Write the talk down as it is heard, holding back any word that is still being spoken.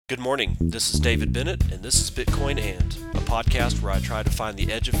Good morning. This is David Bennett, and this is Bitcoin And, a podcast where I try to find the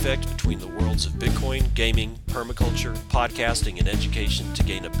edge effect between the worlds of Bitcoin, gaming, permaculture, podcasting, and education to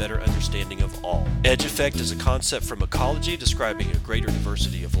gain a better understanding of all. Edge effect is a concept from ecology describing a greater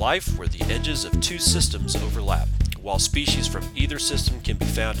diversity of life where the edges of two systems overlap. While species from either system can be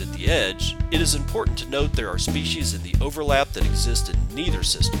found at the edge, it is important to note there are species in the overlap that exist in neither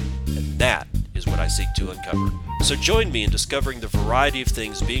system, and that is what I seek to uncover. So join me in discovering the variety of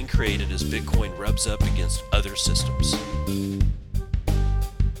things being created as Bitcoin rubs up against other systems.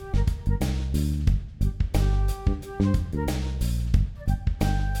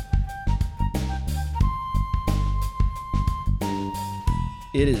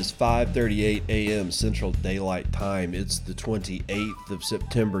 It is 5:38 a.m. Central Daylight Time. It's the 28th of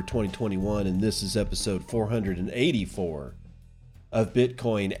September 2021, and this is episode 484 of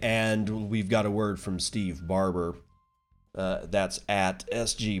Bitcoin. And we've got a word from Steve Barber. That's at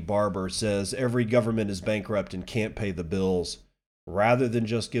SG Barber, says every government is bankrupt and can't pay the bills. Rather than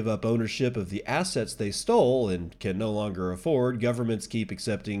just give up ownership of the assets they stole and can no longer afford, governments keep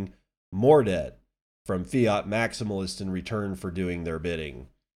accepting more debt from fiat maximalists in return for doing their bidding.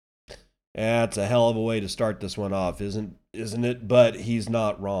 That's a hell of a way to start this one off, isn't it? But he's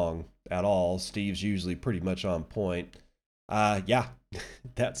not wrong at all. Steve's usually pretty much on point. Yeah,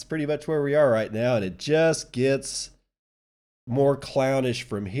 that's pretty much where we are right now, and it just gets more clownish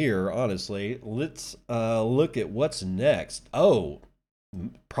from here, honestly. Let's look at what's next. Oh,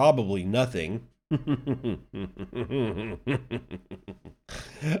 probably nothing. I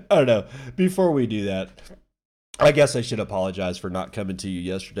don't know. Before we do that, I guess I should apologize for not coming to you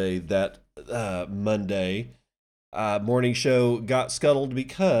yesterday. That Monday morning show got scuttled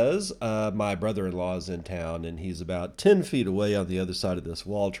because my brother-in-law is in town, and he's about 10 feet away on the other side of this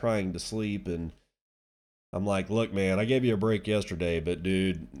wall trying to sleep. And I'm like, look, man, I gave you a break yesterday, but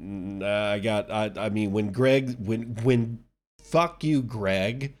dude, I mean, when fuck you,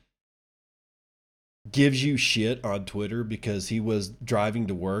 Greg, gives you shit on Twitter because he was driving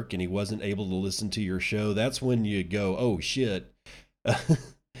to work and he wasn't able to listen to your show, that's when you go, oh shit.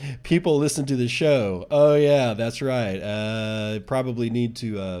 People listen to the show. Oh yeah, that's right. Probably need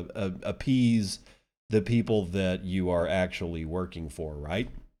to appease the people that you are actually working for, right?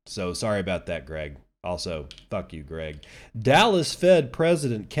 So sorry about that, Greg. Also, fuck you, Greg. Dallas Fed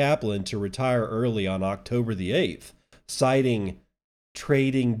President Kaplan to retire early on October the 8th, citing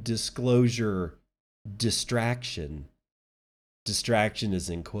trading disclosure distraction. Distraction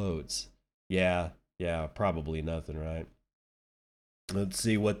is in quotes. Yeah, probably nothing, right? Let's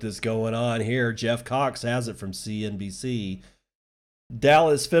see what this going on here. Jeff Cox has it from CNBC.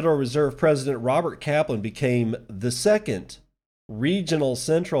 Dallas Federal Reserve President Robert Kaplan became the second regional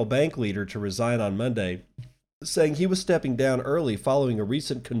central bank leader to resign on Monday, saying he was stepping down early following a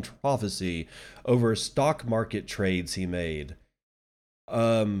recent controversy over stock market trades he made.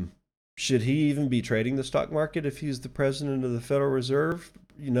 Should he even be trading the stock market if he's the president of the Federal Reserve,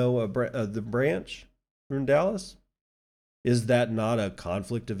 the branch from Dallas? Is that not a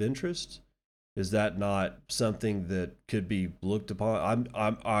conflict of interest? Is that not something that could be looked upon?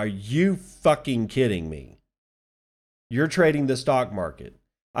 Are you fucking kidding me? You're trading the stock market.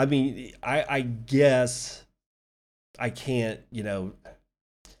 I mean, I guess I can't,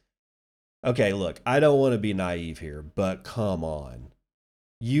 Okay, look, I don't want to be naive here, but come on.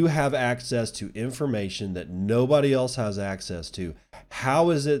 You have access to information that nobody else has access to.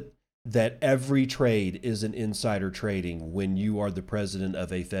 How is it that every trade is an insider trading when you are the president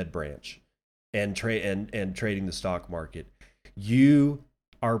of a Fed branch and trading the stock market? You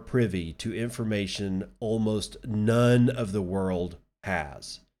are privy to information almost none of the world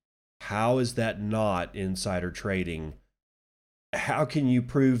has. How is that not insider trading? How can you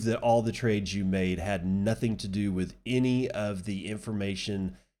prove that all the trades you made had nothing to do with any of the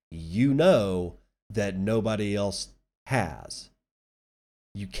information that nobody else has?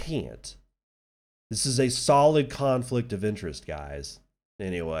 You can't. This is a solid conflict of interest, guys.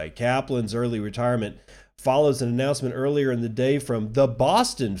 Anyway, Kaplan's early retirement follows an announcement earlier in the day from the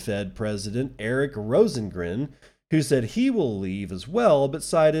Boston Fed president, Eric Rosengren, who said he will leave as well, but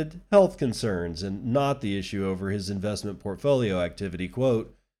cited health concerns and not the issue over his investment portfolio activity.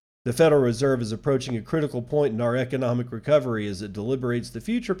 Quote, "The Federal Reserve is approaching a critical point in our economic recovery as it deliberates the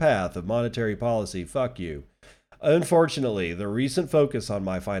future path of monetary policy. Fuck you. Unfortunately, the recent focus on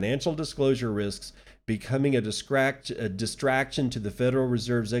my financial disclosure risks becoming a distraction to the Federal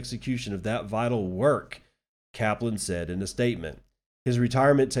Reserve's execution of that vital work," Kaplan said in a statement. His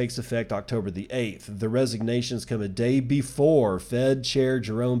retirement takes effect October the 8th. The resignations come a day before Fed Chair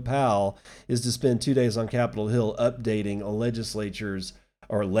Jerome Powell is to spend 2 days on Capitol Hill updating a legislature's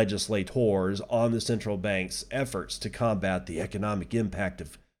or legislators on the central bank's efforts to combat the economic impact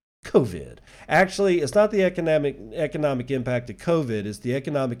of COVID. Actually, it's not the economic impact of COVID, it's the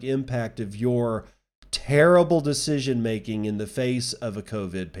economic impact of your terrible decision making in the face of a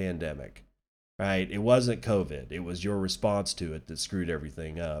COVID pandemic. Right? It wasn't COVID, it was your response to it that screwed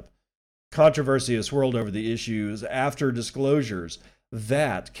everything up. Controversy has swirled over the issues after disclosures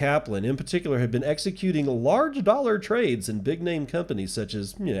that Kaplan, in particular, had been executing large dollar trades in big name companies such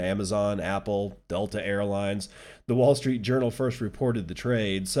as Amazon, Apple, Delta Airlines. The Wall Street Journal first reported the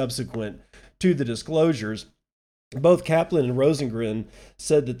trade. Subsequent to the disclosures, both Kaplan and Rosengren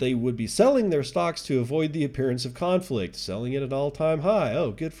said that they would be selling their stocks to avoid the appearance of conflict, selling at an all-time high.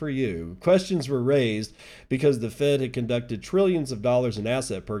 Oh, good for you. Questions were raised because the Fed had conducted trillions of dollars in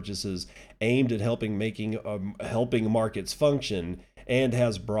asset purchases aimed at helping markets function, and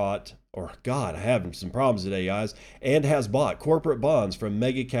has brought, or God, I'm having some problems today, guys, and has bought corporate bonds from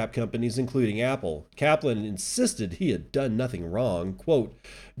mega cap companies, including Apple. Kaplan insisted he had done nothing wrong. Quote,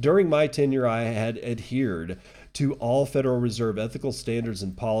 during my tenure, I had adhered to all Federal Reserve ethical standards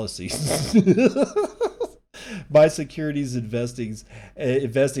and policies. My securities investing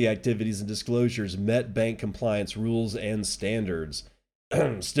activities and disclosures met bank compliance rules and standards.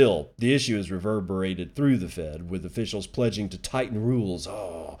 Still, the issue is reverberated through the Fed, with officials pledging to tighten rules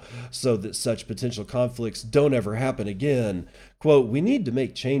so that such potential conflicts don't ever happen again. Quote, we need to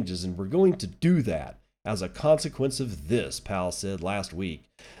make changes, and we're going to do that as a consequence of this, Powell said last week.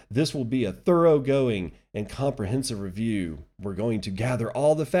 This will be a thoroughgoing and comprehensive review. We're going to gather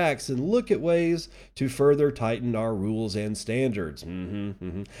all the facts and look at ways to further tighten our rules and standards.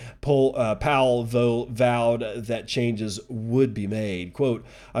 Powell vowed that changes would be made. Quote,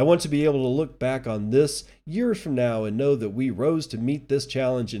 I want to be able to look back on this years from now and know that we rose to meet this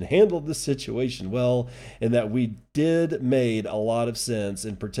challenge and handled this situation well, and that we made a lot of sense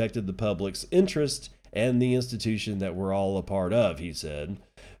and protected the public's interest and the institution that we're all a part of, he said.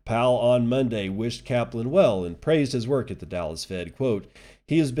 Powell on Monday wished Kaplan well and praised his work at the Dallas Fed. Quote,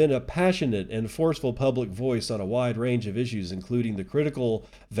 he has been a passionate and forceful public voice on a wide range of issues, including the critical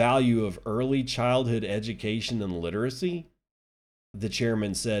value of early childhood education and literacy, the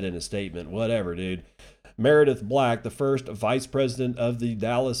chairman said in a statement. Whatever, dude. Meredith Black, the first vice president of the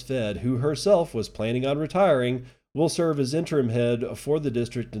Dallas Fed, who herself was planning on retiring, will serve as interim head for the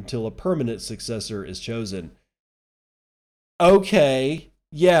district until a permanent successor is chosen. Okay.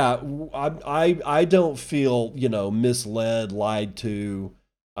 Yeah, I don't feel, misled, lied to,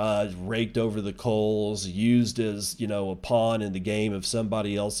 raked over the coals, used as, a pawn in the game of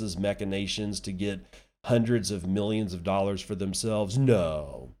somebody else's machinations to get hundreds of millions of dollars for themselves.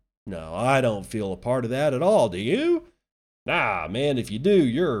 No, I don't feel a part of that at all. Do you? Nah, man, if you do,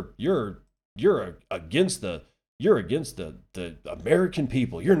 you're against the American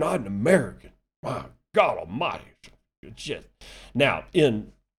people. You're not an American. My God Almighty. Good shit. Now,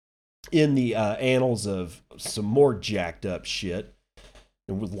 in the annals of some more jacked up shit,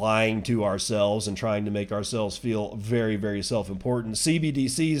 and with lying to ourselves and trying to make ourselves feel very, very self-important,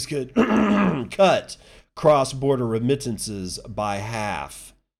 CBDCs could cut cross-border remittances by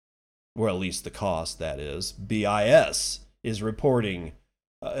half, or at least the cost, that is. BIS is reporting.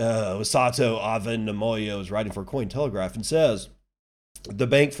 Osato Avenamoyo is writing for Cointelegraph and says, the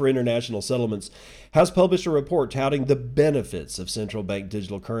Bank for International Settlements has published a report touting the benefits of central bank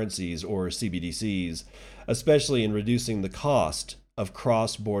digital currencies, or CBDCs, especially in reducing the cost of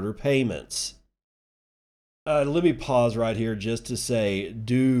cross-border payments. Let me pause right here just to say,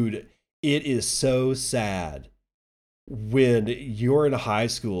 dude, it is so sad when you're in high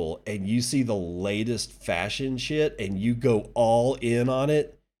school and you see the latest fashion shit and you go all in on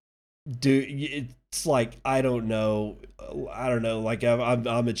it. Dude, it's like, I don't know, like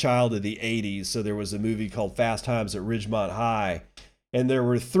I'm a child of the 80s, so there was a movie called Fast Times at Ridgemont High, and there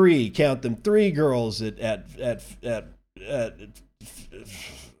were three girls at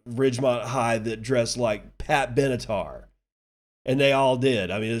Ridgemont High that dressed like Pat Benatar. And they all did.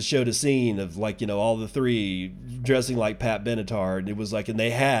 I mean, it showed a scene of all the three dressing like Pat Benatar, and it was like, and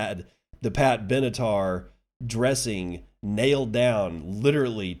they had the Pat Benatar dressing nailed down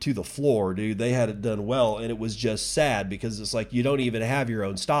literally to the floor, dude. They had it done well, and it was just sad because it's like, you don't even have your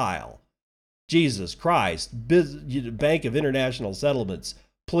own style. Jesus Christ. Bank of International Settlements,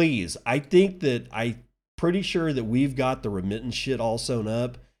 please. I'm pretty sure that we've got the remittance shit all sewn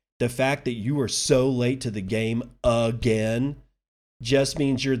up. The fact that you are so late to the game again just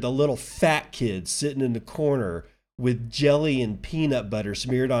means you're the little fat kid sitting in the corner with jelly and peanut butter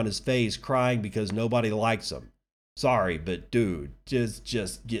smeared on his face, crying because nobody likes him. Sorry, but dude,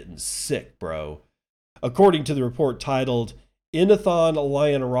 just getting sick, bro. According to the report titled Innothon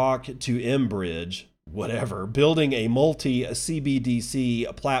Lion Rock to Mbridge, whatever, building a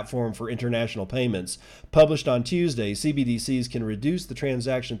multi-CBDC platform for international payments. Published on Tuesday, CBDCs can reduce the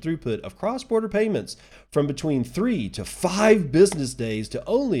transaction throughput of cross-border payments from between 3 to 5 business days to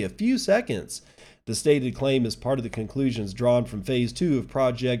only a few seconds. The stated claim is part of the conclusions drawn from Phase 2 of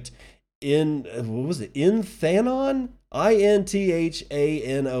Project Inthanon?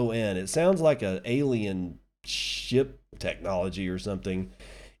 Inthanon. It sounds like an alien ship technology or something.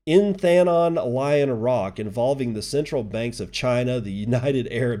 Inthanon Lion Rock, involving the central banks of China, the United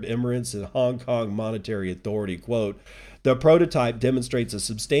Arab Emirates, and Hong Kong Monetary Authority. Quote, the prototype demonstrates a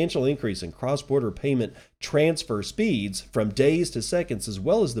substantial increase in cross-border payment transfer speeds from days to seconds, as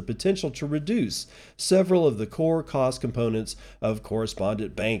well as the potential to reduce several of the core cost components of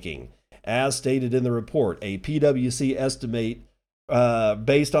correspondent banking. As stated in the report, a PwC estimate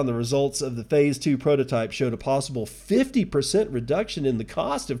based on the results of the Phase 2 prototype showed a possible 50% reduction in the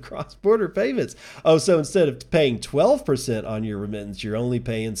cost of cross-border payments. Oh, so instead of paying 12% on your remittance, you're only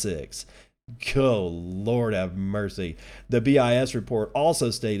paying 6%. Oh, Lord have mercy. The BIS report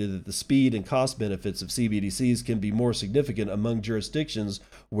also stated that the speed and cost benefits of CBDCs can be more significant among jurisdictions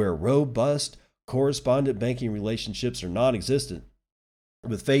where robust correspondent banking relationships are non-existent.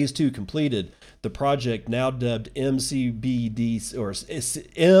 With Phase 2 completed, the project, now dubbed MCBDC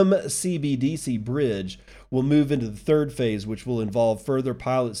Bridge, will move into the third phase, which will involve further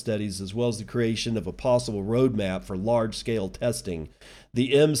pilot studies as well as the creation of a possible roadmap for large-scale testing.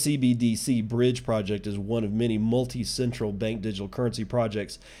 The MCBDC Bridge project is one of many multi-central bank digital currency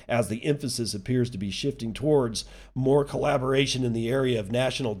projects, as the emphasis appears to be shifting towards more collaboration in the area of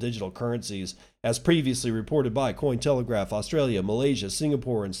national digital currencies. As previously reported by Cointelegraph, Australia, Malaysia,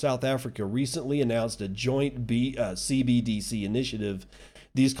 Singapore, and South Africa recently announced a joint CBDC initiative.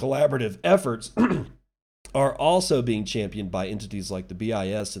 These collaborative efforts are also being championed by entities like the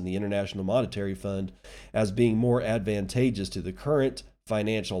BIS and the International Monetary Fund as being more advantageous to the current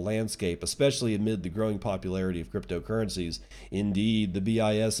financial landscape, especially amid the growing popularity of cryptocurrencies. Indeed, the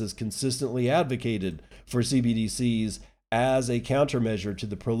BIS has consistently advocated for CBDCs as a countermeasure to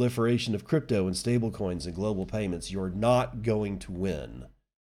the proliferation of crypto and stablecoins and global payments. You're not going to win.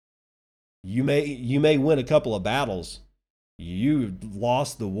 You may win a couple of battles. You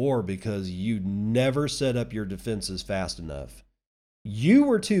lost the war because you never set up your defenses fast enough. You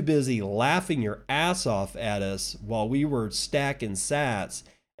were too busy laughing your ass off at us while we were stacking sats,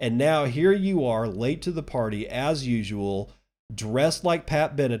 and now here you are, late to the party as usual, dressed like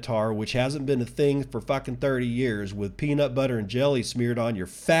Pat Benatar, which hasn't been a thing for fucking 30 years, with peanut butter and jelly smeared on your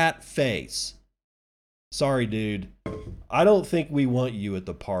fat face. Sorry, dude. I don't think we want you at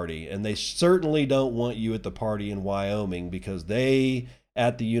the party, and they certainly don't want you at the party in Wyoming, because they,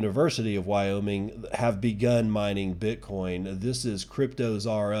 at the University of Wyoming, have begun mining Bitcoin. This is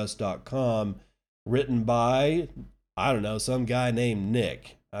CryptosRUs.com, written by, I don't know, some guy named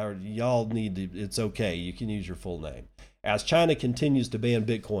Nick. Y'all need to, it's okay, you can use your full name. As China continues to ban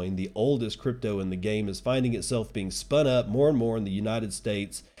Bitcoin, the oldest crypto in the game is finding itself being spun up more and more in the United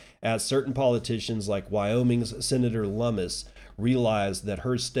States, as certain politicians like Wyoming's Senator Lummis realize that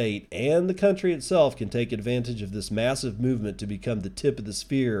her state and the country itself can take advantage of this massive movement to become the tip of the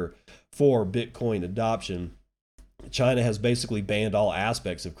spear for Bitcoin adoption. China has basically banned all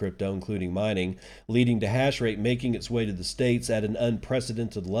aspects of crypto, including mining, leading to hash rate making its way to the states at an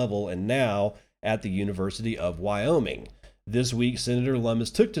unprecedented level, and now at the University of Wyoming. This week, Senator Lummis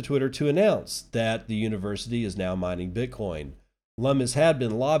took to Twitter to announce that the university is now mining Bitcoin. Lummis had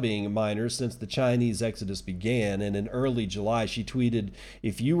been lobbying miners since the Chinese exodus began, and in early July she tweeted,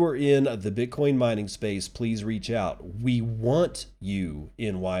 "If you are in the Bitcoin mining space, please reach out. We want you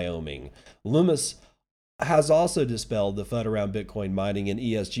in Wyoming." Lummis has also dispelled the FUD around Bitcoin mining and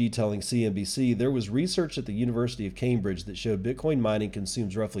ESG, telling CNBC there was research at the University of Cambridge that showed Bitcoin mining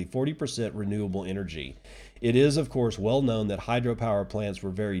consumes roughly 40% renewable energy. It is, of course, well known that hydropower plants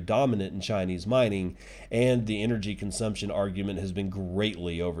were very dominant in Chinese mining, and the energy consumption argument has been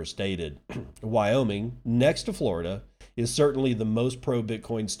greatly overstated. Wyoming, next to Florida, is certainly the most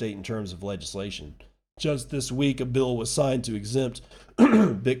pro-Bitcoin state in terms of legislation. Just this week, a bill was signed to exempt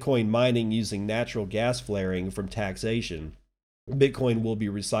Bitcoin mining using natural gas flaring from taxation. Bitcoin will be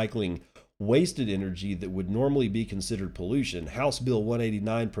recycling wasted energy that would normally be considered pollution. House Bill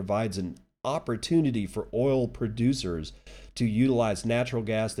 189 provides an opportunity for oil producers to utilize natural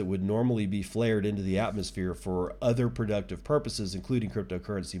gas that would normally be flared into the atmosphere for other productive purposes, including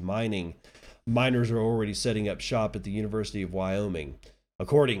cryptocurrency mining. Miners are already setting up shop at the University of Wyoming.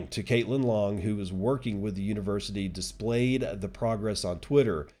 According to Caitlin Long, who is working with the university, displayed the progress on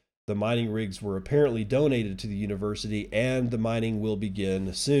Twitter. The mining rigs were apparently donated to the university, and the mining will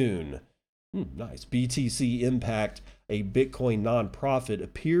begin soon. Nice. BTC Impact, a Bitcoin nonprofit,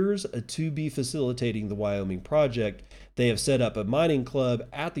 appears to be facilitating the Wyoming project. They have set up a mining club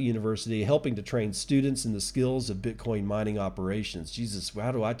at the university, helping to train students in the skills of Bitcoin mining operations. Jesus,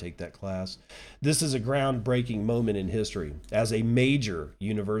 how do I take that class? This is a groundbreaking moment in history, as a major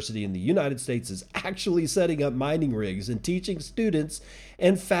university in the United States is actually setting up mining rigs and teaching students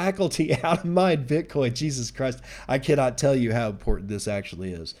and faculty how to mine Bitcoin. Jesus Christ, I cannot tell you how important this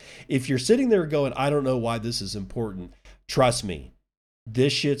actually is. If you're sitting there going, I don't know why this is important, trust me,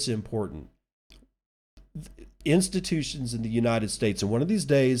 this shit's important. Institutions in the United States, and one of these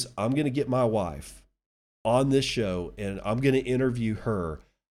days I'm going to get my wife on this show and I'm going to interview her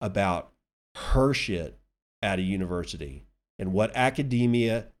about her shit at a university and what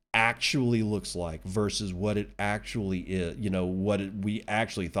academia actually looks like versus what it actually is, we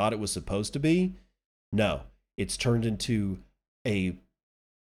actually thought it was supposed to be. No, it's turned into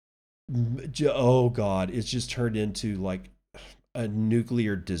oh God, it's just turned into like a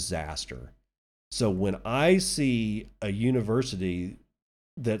nuclear disaster. So when I see a university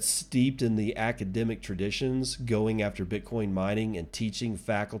that's steeped in the academic traditions going after Bitcoin mining and teaching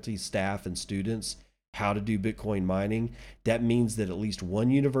faculty, staff, and students how to do Bitcoin mining, that means that at least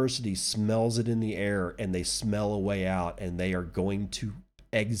one university smells it in the air and they smell a way out and they are going to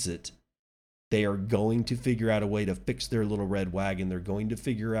exit. They are going to figure out a way to fix their little red wagon. They're going to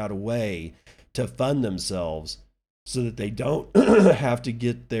figure out a way to fund themselves so that they don't have to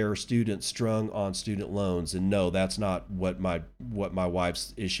get their students strung on student loans. And no, that's not what my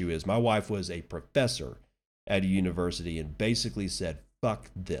wife's issue is. My wife was a professor at a university and basically said,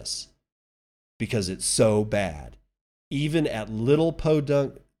 fuck this, because it's so bad. Even at little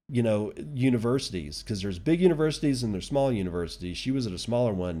podunk, universities, because there's big universities and there's small universities. She was at a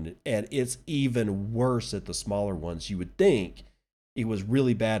smaller one, and it's even worse at the smaller ones. You would think it was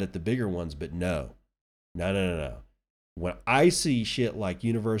really bad at the bigger ones, but no. When I see shit like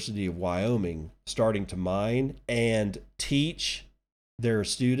University of Wyoming starting to mine and teach their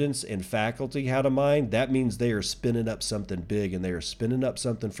students and faculty how to mine, that means they are spinning up something big and they are spinning up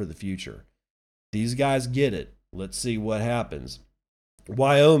something for the future. These guys get it. Let's see what happens.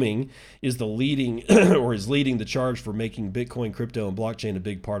 Wyoming is leading the charge for making Bitcoin, crypto, and blockchain a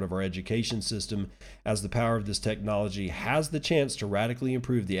big part of our education system, as the power of this technology has the chance to radically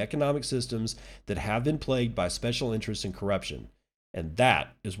improve the economic systems that have been plagued by special interests and corruption. And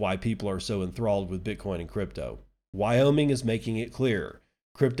that is why people are so enthralled with Bitcoin and crypto. Wyoming is making it clear.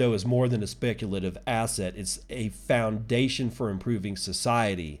 Crypto is more than a speculative asset. It's a foundation for improving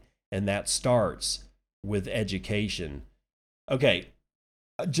society, and that starts with education. Okay.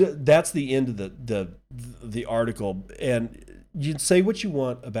 That's the end of the article, and you say what you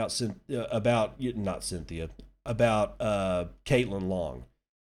want about Caitlin Long.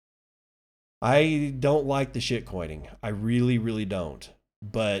 I don't like the shitcoining. I really, really don't.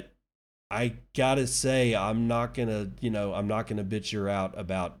 But I gotta say, I'm not gonna bitch her out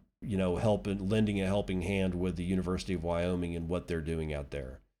about lending a helping hand with the University of Wyoming and what they're doing out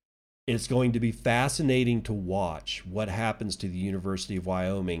there. It's going to be fascinating to watch what happens to the University of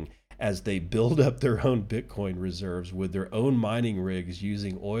Wyoming as they build up their own Bitcoin reserves with their own mining rigs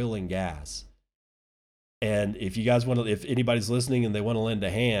using oil and gas. And if anybody's listening and they want to lend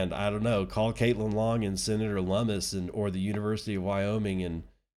a hand, I don't know, call Caitlin Long and Senator Lummis or the University of Wyoming and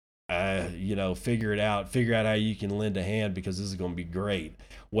figure it out. Figure out how you can lend a hand, because this is going to be great.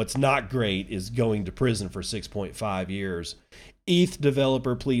 What's not great is going to prison for 6.5 years. ETH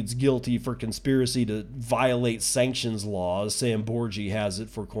developer pleads guilty for conspiracy to violate sanctions laws. Sam Borgi has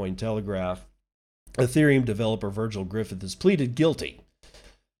it for Cointelegraph. Ethereum developer Virgil Griffith has pleaded guilty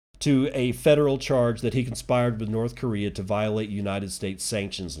to a federal charge that he conspired with North Korea to violate United States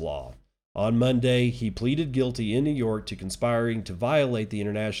sanctions law. On Monday, he pleaded guilty in New York to conspiring to violate the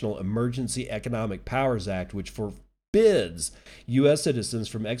International Emergency Economic Powers Act, which forbids U.S. citizens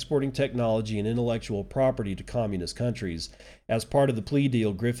from exporting technology and intellectual property to communist countries. As part of the plea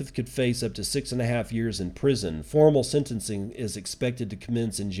deal, Griffith could face up to 6.5 years in prison. Formal sentencing is expected to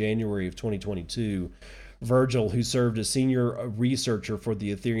commence in January of 2022. Virgil, who served as senior researcher for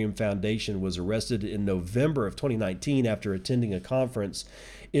the Ethereum Foundation, was arrested in November of 2019 after attending a conference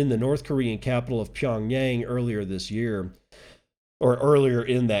in the North Korean capital of Pyongyang earlier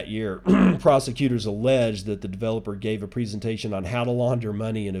in that year. Prosecutors allege that the developer gave a presentation on how to launder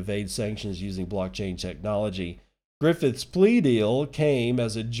money and evade sanctions using blockchain technology. Griffith's plea deal came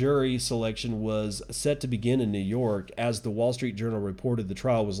as a jury selection was set to begin in New York. As the Wall Street Journal reported, the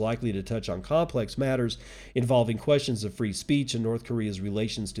trial was likely to touch on complex matters involving questions of free speech and North Korea's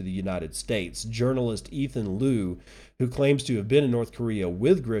relations to the United States. Journalist Ethan Liu, who claims to have been in North Korea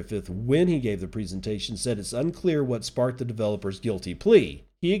with Griffith when he gave the presentation, said it's unclear what sparked the developer's guilty plea.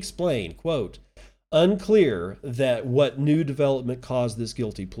 He explained, quote, "Unclear that what new development caused this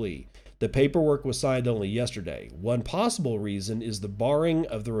guilty plea. The paperwork was signed only yesterday. One possible reason is the barring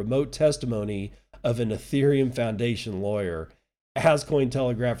of the remote testimony of an Ethereum Foundation lawyer. As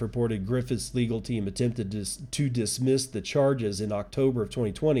Cointelegraph reported, Griffith's legal team attempted to dismiss the charges in October of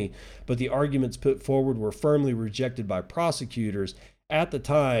 2020, but the arguments put forward were firmly rejected by prosecutors. At the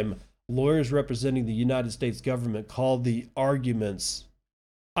time, lawyers representing the United States government called the arguments,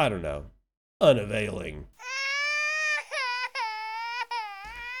 I don't know, unavailing."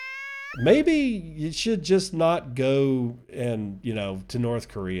 Maybe you should just not go and, to North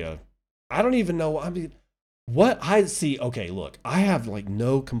Korea. I don't even know. I mean, what I see. Okay, look, I have like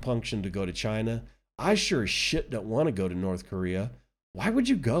no compunction to go to China. I sure as shit don't want to go to North Korea. Why would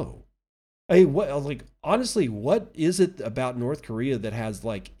you go? Hey, honestly, what is it about North Korea that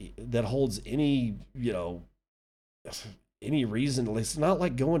that holds any, any reason? It's not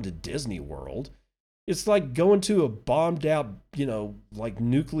like going to Disney World. It's like going to a bombed out,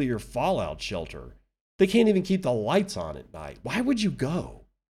 nuclear fallout shelter. They can't even keep the lights on at night. Why would you go?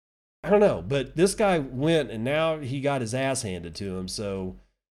 I don't know. But this guy went and now he got his ass handed to him. So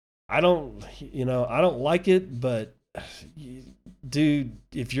I don't like it. But dude,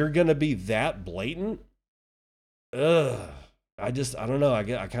 if you're going to be that blatant, I don't know.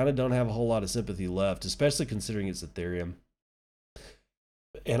 I kind of don't have a whole lot of sympathy left, especially considering it's Ethereum.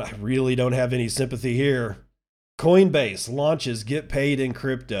 And I really don't have any sympathy here. Coinbase launches Get Paid in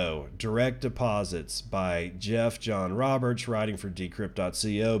Crypto, Direct Deposits by Jeff John Roberts, writing for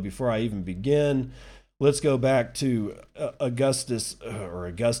Decrypt.co. Before I even begin, let's go back to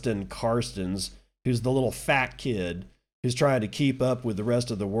Augustin Carstens, who's the little fat kid who's trying to keep up with the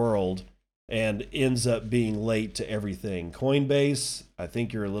rest of the world and ends up being late to everything. Coinbase, I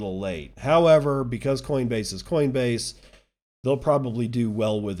think you're a little late. However, because Coinbase is Coinbase, they'll probably do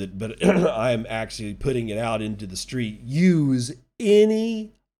well with it, but I'm actually putting it out into the street. Use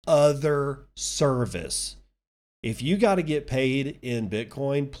any other service. If you got to get paid in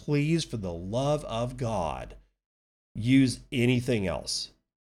Bitcoin, please, for the love of God, use anything else.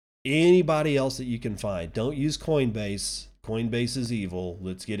 Anybody else that you can find. Don't use Coinbase. Coinbase is evil.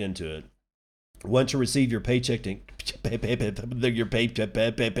 Let's get into it. Want to receive your paycheck in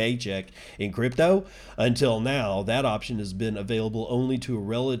crypto? Until now, that option has been available only to a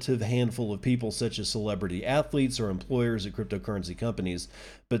relative handful of people, such as celebrity athletes or employers at cryptocurrency companies.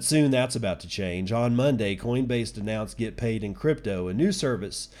 But soon that's about to change. On Monday, Coinbase announced Get Paid in Crypto, a new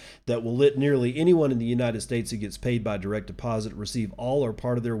service that will let nearly anyone in the United States who gets paid by direct deposit receive all or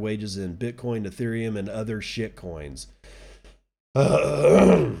part of their wages in Bitcoin, Ethereum, and other shit coins.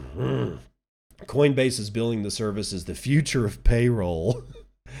 Coinbase is billing the service as the future of payroll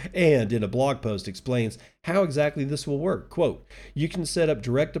and in a blog post explains how exactly this will work. Quote, "You can set up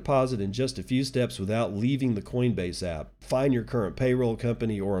direct deposit in just a few steps without leaving the Coinbase app. Find your current payroll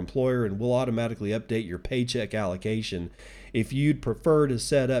company or employer and we'll automatically update your paycheck allocation. If you'd prefer to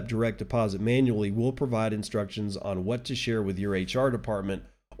set up direct deposit manually, we'll provide instructions on what to share with your HR department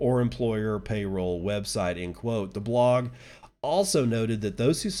or employer payroll website," end quote. The blog also noted that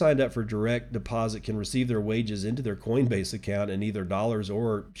those who signed up for direct deposit can receive their wages into their Coinbase account in either dollars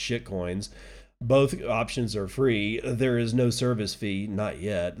or shitcoins. Both options are free. There is no service fee, not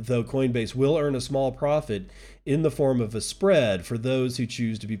yet, though Coinbase will earn a small profit in the form of a spread for those who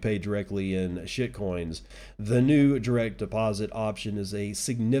choose to be paid directly in shitcoins. The new direct deposit option is a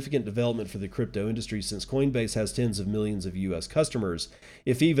significant development for the crypto industry since Coinbase has tens of millions of US customers.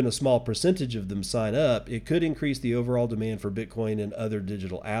 If even a small percentage of them sign up, it could increase the overall demand for Bitcoin and other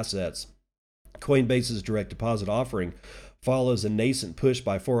digital assets. Coinbase's direct deposit offering follows a nascent push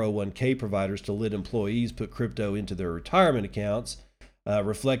by 401k providers to let employees put crypto into their retirement accounts,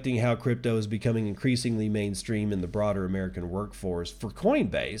 reflecting how crypto is becoming increasingly mainstream in the broader American workforce. For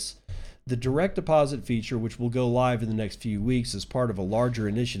Coinbase, the direct deposit feature, which will go live in the next few weeks, is part of a larger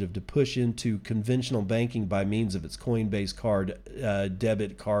initiative to push into conventional banking by means of its Coinbase Card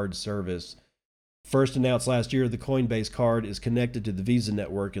debit card service. First announced last year, the Coinbase Card is connected to the Visa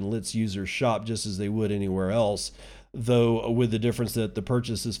network and lets users shop just as they would anywhere else, though with the difference that the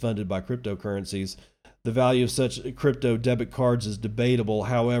purchase is funded by cryptocurrencies. The value of such crypto debit cards is debatable.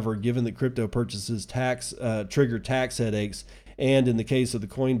 However, given that crypto purchases trigger tax headaches and in the case of the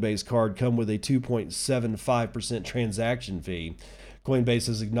Coinbase card, come with a 2.75% transaction fee. Coinbase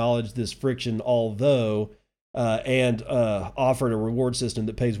has acknowledged this friction, although and offered a reward system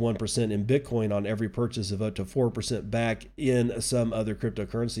that pays 1% in Bitcoin on every purchase of up to 4% back in some other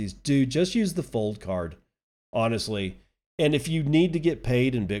cryptocurrencies. Dude, just use the Fold card, honestly. And if you need to get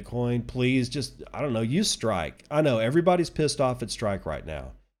paid in Bitcoin, please just, I don't know, use Strike. I know everybody's pissed off at Strike right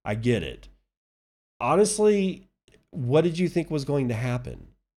now. I get it. Honestly, what did you think was going to happen?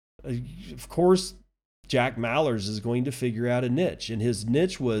 Of course, Jack Mallers is going to figure out a niche, and his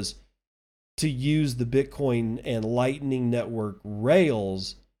niche was to use the Bitcoin and Lightning Network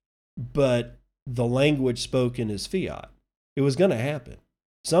rails, but the language spoken is fiat. It was going to happen.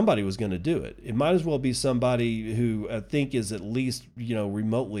 Somebody was going to do it. It might as well be somebody who I think is at least,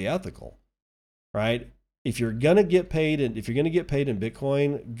 remotely ethical, right? If you're going to get paid in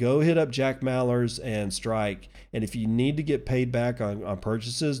Bitcoin, go hit up Jack Mallers and Strike. And if you need to get paid back on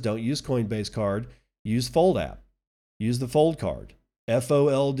purchases, don't use Coinbase card. Use Fold app. Use the Fold card.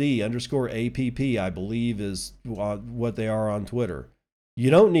 FOLD_APP, I believe, is what they are on Twitter. You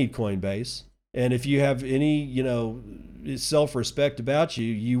don't need Coinbase. And if you have any, self-respect about you,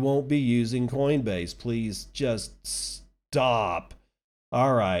 you won't be using Coinbase. Please just stop.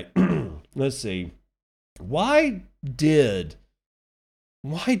 All right. Let's see. Why did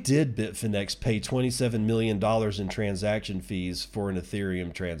Bitfinex pay $27 million in transaction fees for an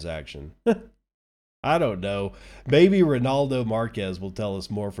Ethereum transaction? I don't know. Maybe Ronaldo Marquez will tell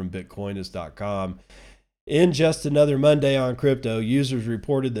us more from Bitcoinist.com. In just another Monday on crypto, users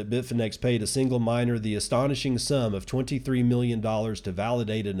reported that Bitfinex paid a single miner the astonishing sum of $23 million to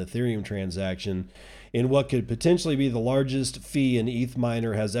validate an Ethereum transaction in what could potentially be the largest fee an ETH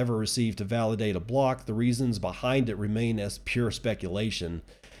miner has ever received to validate a block. The reasons behind it remain as pure speculation.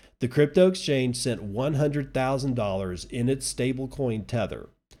 The crypto exchange sent $100,000 in its stablecoin Tether.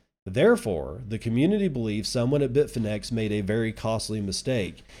 Therefore, the community believes someone at Bitfinex made a very costly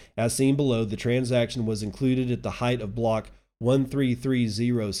mistake. As seen below, the transaction was included at the height of block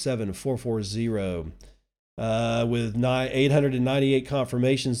 133074440. With 898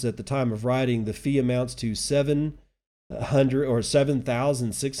 confirmations at the time of writing, the fee amounts to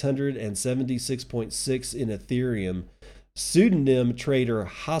 $7,676.6 in Ethereum. Pseudonym trader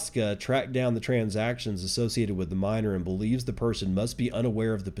Haska tracked down the transactions associated with the miner and believes the person must be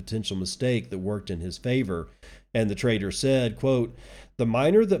unaware of the potential mistake that worked in his favor. And the trader said, quote, "The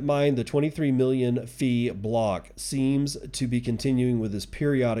miner that mined the 23 million fee block seems to be continuing with his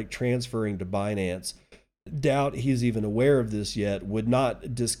periodic transferring to Binance. Doubt he's even aware of this yet. Would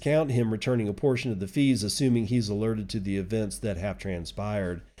not discount him returning a portion of the fees, assuming he's alerted to the events that have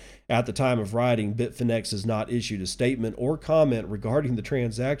transpired." At the time of writing, Bitfinex has not issued a statement or comment regarding the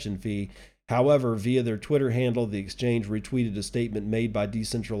transaction fee. However, via their Twitter handle, the exchange retweeted a statement made by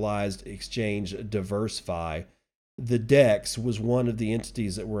decentralized exchange Diversify. The DEX was one of the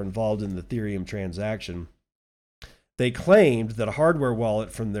entities that were involved in the Ethereum transaction. They claimed that a hardware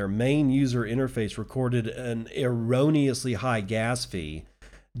wallet from their main user interface recorded an erroneously high gas fee.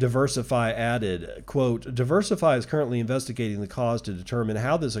 Diversify added, quote, "Diversify is currently investigating the cause to determine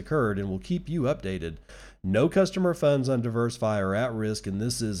how this occurred and will keep you updated. No customer funds on Diversify are at risk, and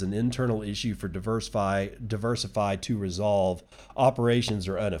this is an internal issue for Diversify to resolve. Operations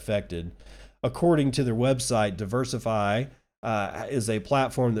are unaffected." According to their website, Diversify is a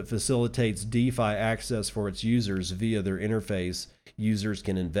platform that facilitates DeFi access for its users via their interface. Users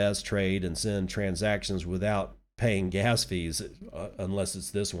can invest, trade, and send transactions without paying gas fees, unless it's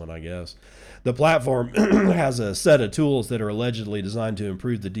this one, I guess. The platform has a set of tools that are allegedly designed to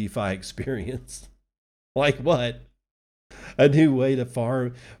improve the DeFi experience. Like what? A new way to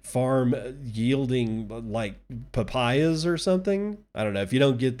farm yielding like papayas or something? I don't know. If you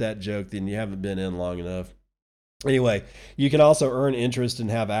don't get that joke, then you haven't been in long enough. Anyway, you can also earn interest and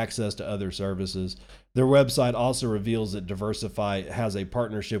have access to other services. Their website also reveals that Diversify has a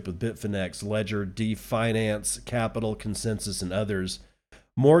partnership with Bitfinex, Ledger, Definance, Capital, Consensus, and others.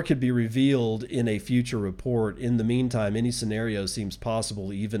 More could be revealed in a future report. In the meantime, any scenario seems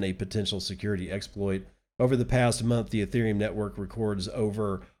possible, even a potential security exploit. Over the past month, the Ethereum network records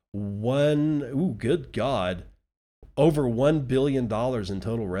over $1 billion in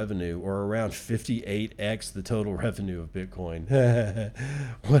total revenue, or around 58x the total revenue of Bitcoin.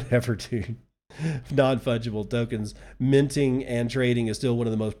 Whatever, dude. Non-fungible tokens minting and trading is still one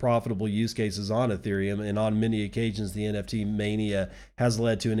of the most profitable use cases on Ethereum, and on many occasions the NFT mania has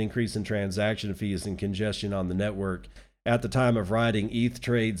led to an increase in transaction fees and congestion on the network. at the time of writing. ETH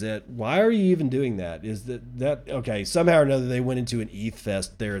trades at, why are you even doing that? Is that okay? Somehow or another, they went into an ETH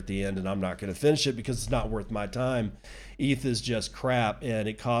fest there at the end, and I'm not going to finish it because it's not worth my time. ETH is just crap, and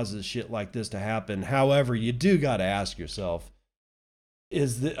it causes shit like this to happen. However, you do got to ask yourself,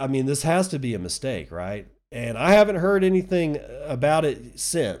 this has to be a mistake, right? And I haven't heard anything about it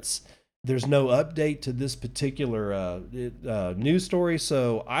since. There's no update to this particular news story,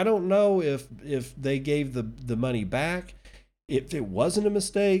 so I don't know if they gave the money back. If it wasn't a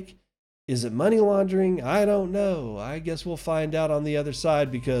mistake, is it money laundering? I don't know. I guess we'll find out on the other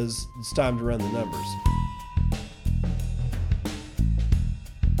side because it's time to run the numbers.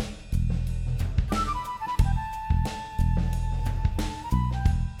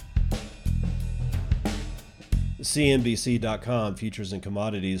 CNBC.com, futures and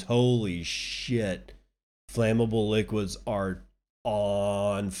commodities. Holy shit. Flammable liquids are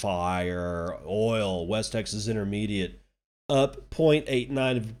on fire. Oil, West Texas Intermediate, up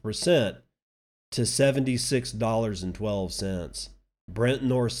 0.89% to $76.12. Brent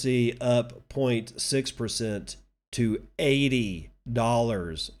North Sea up 0.6% to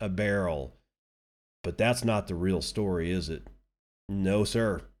 $80 a barrel. But that's not the real story, is it? No,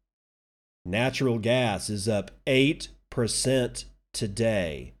 sir. Natural gas is up 8%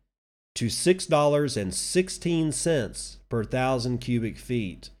 today to $6.16 per thousand cubic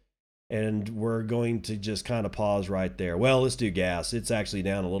feet. And we're going to just kind of pause right there. Well, let's do gas. It's actually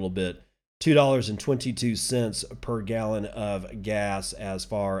down a little bit. $2.22 per gallon of gas as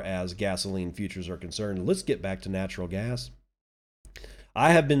far as gasoline futures are concerned. Let's get back to natural gas.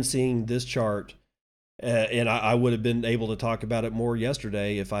 I have been seeing this chart. And I would have been able to talk about it more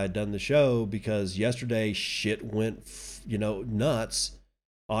yesterday if I had done the show, because yesterday shit went, nuts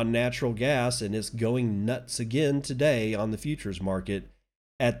on natural gas, and it's going nuts again today on the futures market.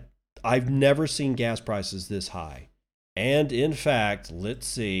 I've never seen gas prices this high. And in fact, let's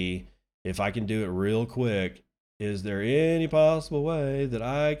see if I can do it real quick. Is there any possible way that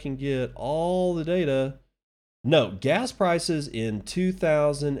I can get all the data? No, gas prices in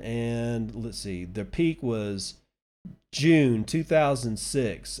 2000 and let's see, the peak was June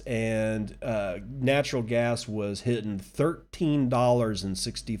 2006, and natural gas was hitting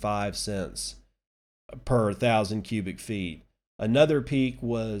 $13.65 per thousand cubic feet. Another peak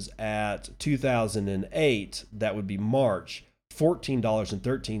was at 2008, that would be March,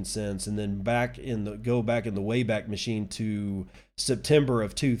 $14.13, and then go back in the Wayback Machine to September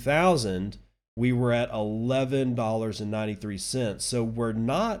of 2000. We were at $11.93. So we're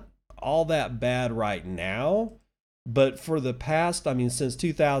not all that bad right now. But for the past, since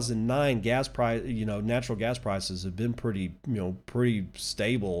 2009, natural gas prices have been pretty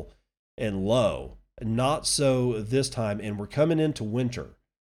stable and low. Not so this time. And we're coming into winter,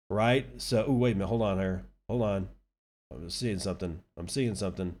 right? So, wait a minute. Hold on here. Hold on. I'm seeing something.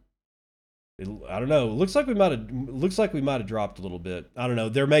 I don't know. Looks like we might have dropped a little bit. I don't know.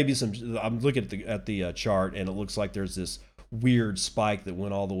 There may be some. I'm looking at the chart, and it looks like there's this weird spike that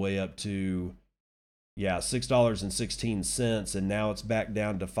went all the way up to, $6.16, and now it's back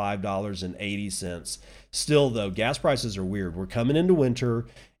down to $5.80. Still, though, gas prices are weird. We're coming into winter,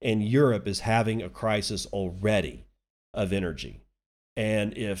 and Europe is having a crisis already of energy.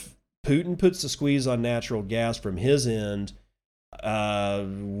 And if Putin puts the squeeze on natural gas from his end,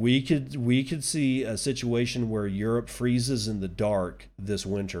 we could see a situation where Europe freezes in the dark this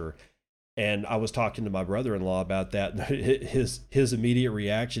winter. And I was talking to my brother-in-law about that. His immediate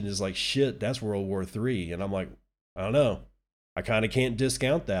reaction is like, shit, that's World War III. And I'm like, I don't know. I kind of can't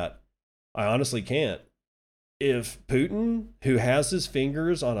discount that. I honestly can't. If Putin, who has his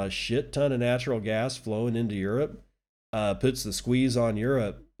fingers on a shit ton of natural gas flowing into Europe, puts the squeeze on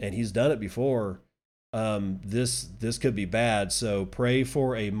Europe, and he's done it before, this could be bad. So pray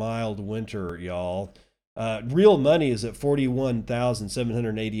for a mild winter, y'all. Real money is at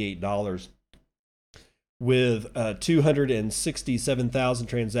 $41,788 with 267,000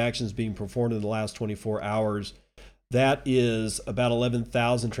 transactions being performed in the last 24 hours. That is about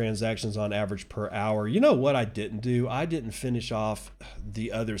 11,000 transactions on average per hour. You know what I didn't do? I didn't finish off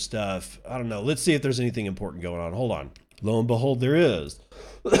the other stuff. I don't know. Let's see if there's anything important going on. Hold on. Lo and behold, there is.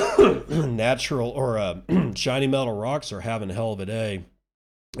 Natural or shiny metal rocks are having a hell of a day,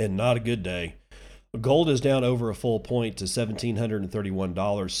 and not a good day. Gold is down over a full point to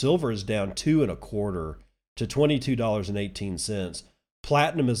 $1,731. Silver is down 2 1/4 to $22.18.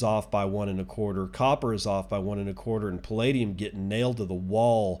 Platinum is off by 1 1/4. Copper is off by 1 1/4, and palladium getting nailed to the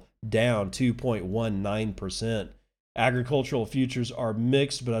wall, down 2.19%. Agricultural futures are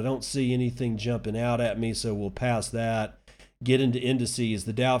mixed, but I don't see anything jumping out at me, so we'll pass that. Get into indices.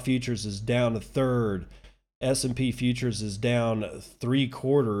 The Dow futures is down 1/3. S&P futures is down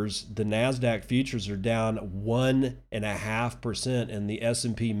 3/4. The NASDAQ futures are down 1.5%, and the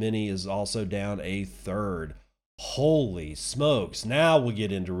S&P mini is also down 1/3. Holy smokes. Now we'll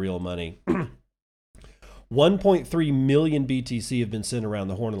get into real money. 1.3 million BTC have been sent around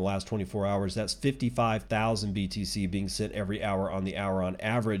the horn in the last 24 hours. That's 55,000 BTC being sent every hour on the hour on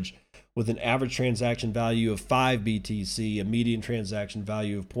average, with an average transaction value of 5 BTC, a median transaction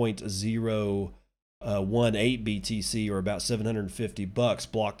value of 0.018 BTC, or about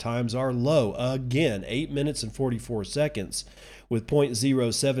 $750. Block times are low. Again, 8 minutes and 44 seconds, with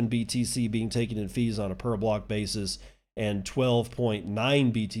 0.07 BTC being taken in fees on a per block basis, and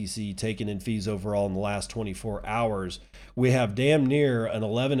 12.9 BTC taken in fees overall in the last 24 hours. We have damn near an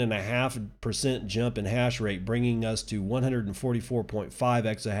 11.5% jump in hash rate, bringing us to 144.5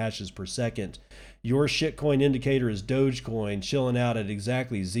 exahashes per second. Your shitcoin indicator is Dogecoin, chilling out at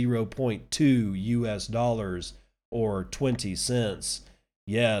exactly 0.2 US dollars or 20 cents.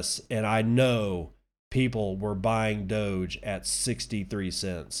 Yes, and I know people were buying Doge at 63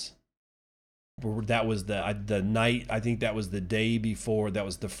 cents. That was the night, I think that was the day before, that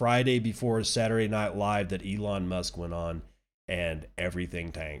was the Friday before Saturday Night Live that Elon Musk went on, and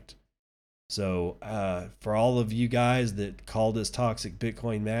everything tanked. So for all of you guys that called us toxic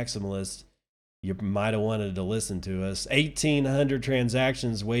Bitcoin maximalists, you might have wanted to listen to us. 1,800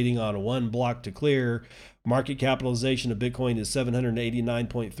 transactions waiting on one block to clear. Market capitalization of Bitcoin is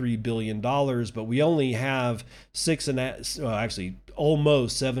 $789.3 billion, but we only have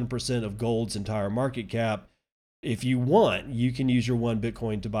almost 7% of gold's entire market cap. If you want, you can use your one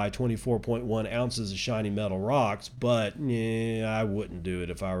Bitcoin to buy 24.1 ounces of shiny metal rocks, but I wouldn't do it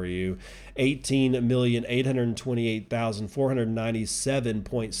if I were you.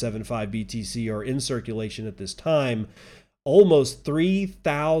 18,828,497.75 BTC are in circulation at this time. Almost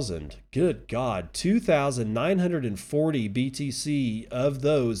 3,000, good God, 2,940 BTC of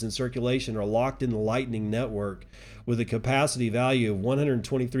those in circulation are locked in the Lightning Network, with a capacity value of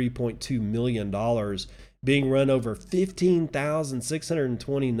 $123.2 million, being run over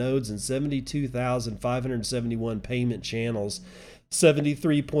 15,620 nodes and 72,571 payment channels.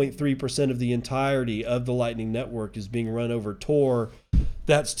 73.3% of the entirety of the Lightning Network is being run over Tor.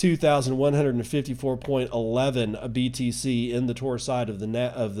 That's 2,154.11 BTC in the Tor side of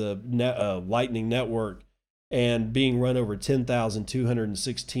the Lightning Network, and being run over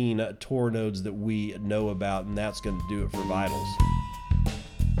 10,216 Tor nodes that we know about, and that's going to do it for Vitals.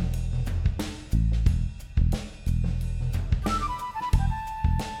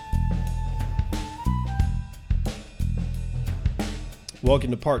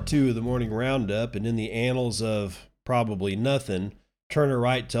 Welcome to part 2 of the morning roundup, and in the annals of probably nothing, Turner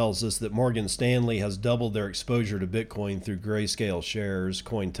Wright tells us that Morgan Stanley has doubled their exposure to Bitcoin through Grayscale shares.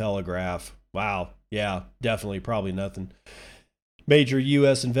 Cointelegraph. Wow. Yeah, definitely probably nothing. Major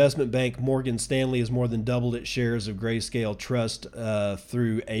U.S. investment bank Morgan Stanley has more than doubled its shares of Grayscale Trust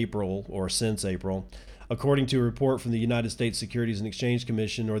through April, or since April. According to a report from the United States Securities and Exchange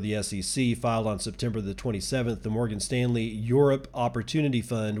Commission, or the SEC, filed on September the 27th, the Morgan Stanley Europe Opportunity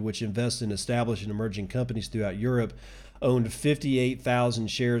Fund, which invests in established and emerging companies throughout Europe, owned 58,000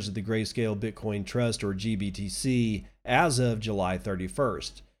 shares of the Grayscale Bitcoin Trust, or GBTC, as of July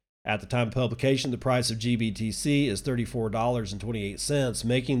 31st. At the time of publication, the price of GBTC is $34.28,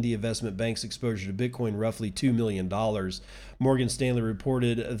 making the investment bank's exposure to Bitcoin roughly $2 million. Morgan Stanley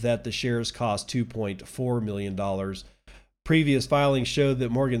reported that the shares cost $2.4 million. Previous filings showed that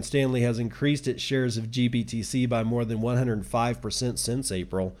Morgan Stanley has increased its shares of GBTC by more than 105% since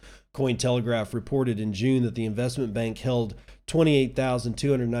April. Cointelegraph reported in June that the investment bank held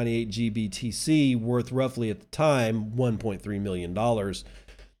 28,298 GBTC, worth roughly at the time $1.3 million.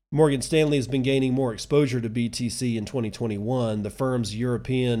 Morgan Stanley has been gaining more exposure to BTC in 2021. The firm's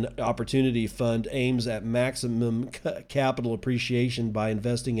European Opportunity Fund aims at maximum capital appreciation by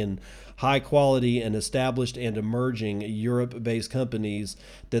investing in high quality and established and emerging Europe-based companies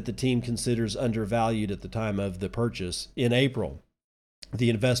that the team considers undervalued at the time of the purchase. In April, the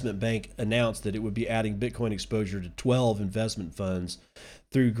investment bank announced that it would be adding Bitcoin exposure to 12 investment funds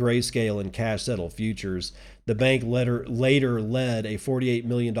through Grayscale and cash settled futures. The bank later led a $48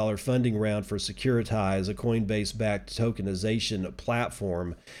 million funding round for Securitize, a Coinbase-backed tokenization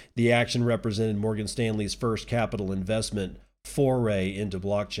platform. The action represented Morgan Stanley's first capital investment foray into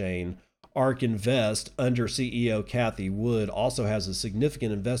blockchain. ARK Invest, under CEO Cathie Wood, also has a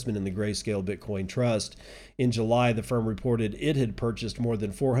significant investment in the Grayscale Bitcoin Trust. In July, the firm reported it had purchased more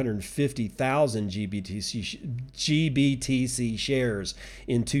than 450,000 GBTC shares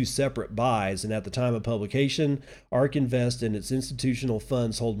in 2 separate buys, and at the time of publication, ARK Invest and its institutional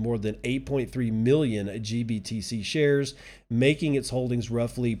funds hold more than 8.3 million GBTC shares, making its holdings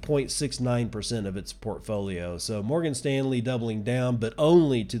roughly 0.69% of its portfolio. So Morgan Stanley doubling down, but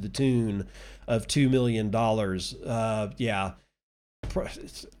only to the tune of $2 million. Yeah.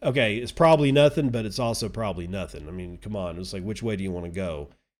 Okay, it's probably nothing, but it's also probably nothing. I mean, come on. It's like, which way do you want to go?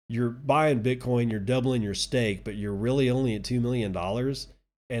 You're buying Bitcoin, you're doubling your stake, but you're really only at $2 million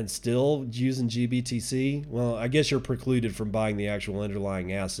and still using GBTC? Well, I guess you're precluded from buying the actual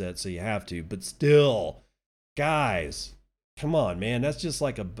underlying asset, so you have to. But still, guys, come on, man. That's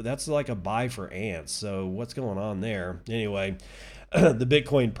like a buy for ants. So what's going on there? Anyway, the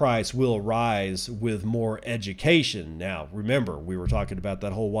Bitcoin price will rise with more education. Now, remember, we were talking about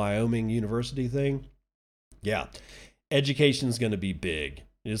that whole Wyoming University thing. Yeah, education is going to be big.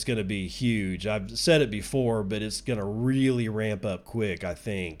 It's going to be huge. I've said it before, but it's going to really ramp up quick, I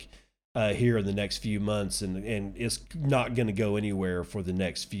think, here in the next few months. And it's not going to go anywhere for the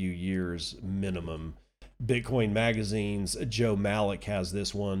next few years minimum. Bitcoin Magazine's Joe Malik has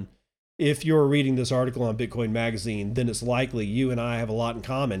this one. If you're reading this article on Bitcoin Magazine, then it's likely you and I have a lot in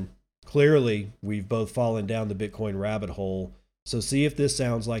common. Clearly, we've both fallen down the Bitcoin rabbit hole. So see if this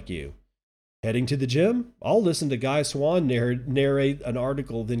sounds like you. Heading to the gym? I'll listen to Guy Swan narrate an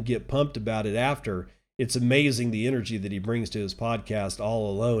article, then get pumped about it after. It's amazing the energy that he brings to his podcast all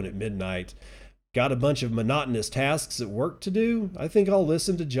alone at midnight. Got a bunch of monotonous tasks at work to do? I think I'll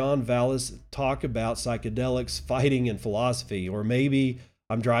listen to John Vallis talk about psychedelics, fighting, and philosophy. Or maybe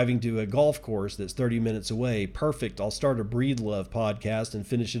I'm driving to a golf course that's 30 minutes away. Perfect. I'll start a Breedlove podcast and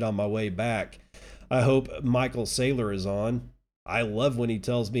finish it on my way back. I hope Michael Saylor is on. I love when he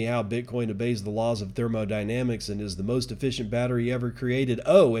tells me how Bitcoin obeys the laws of thermodynamics and is the most efficient battery ever created.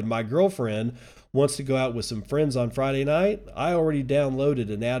 Oh, and my girlfriend wants to go out with some friends on Friday night. I already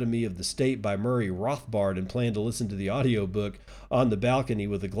downloaded Anatomy of the State by Murray Rothbard and plan to listen to the audiobook on the balcony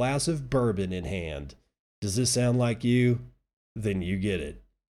with a glass of bourbon in hand. Does this sound like you? Then you get it.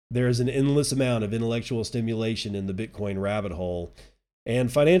 There is an endless amount of intellectual stimulation in the Bitcoin rabbit hole.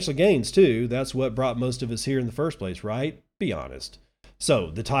 And financial gains, too. That's what brought most of us here in the first place, right? Be honest.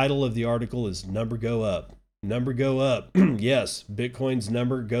 So, the title of the article is Number Go Up. Number go up. Yes, Bitcoin's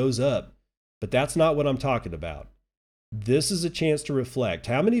number goes up. But that's not what I'm talking about. This is a chance to reflect.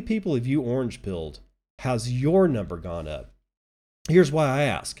 How many people have you orange pilled? Has your number gone up? Here's why I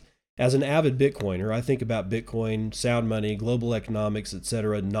ask. As an avid Bitcoiner, I think about Bitcoin, sound money, global economics,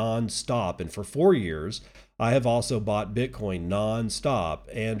 etc. nonstop. And for 4 years, I have also bought Bitcoin nonstop.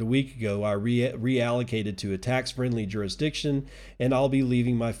 And a week ago, I reallocated to a tax-friendly jurisdiction, and I'll be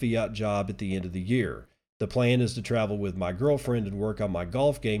leaving my fiat job at the end of the year. The plan is to travel with my girlfriend and work on my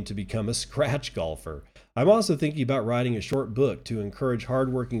golf game to become a scratch golfer. I'm also thinking about writing a short book to encourage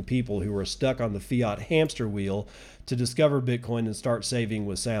hardworking people who are stuck on the fiat hamster wheel to discover Bitcoin and start saving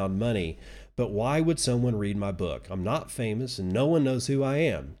with sound money. But why would someone read my book? I'm not famous and no one knows who I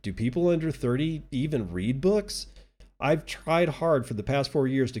am. Do people under 30 even read books? I've tried hard for the past 4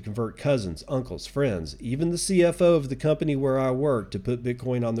 years to convert cousins, uncles, friends, even the CFO of the company where I work to put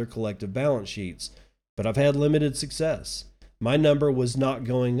Bitcoin on their collective balance sheets. But I've had limited success. My number was not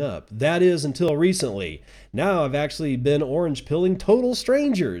going up. That is, until recently. Now I've actually been orange pilling total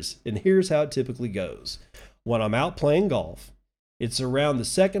strangers. And here's how it typically goes. When I'm out playing golf, it's around the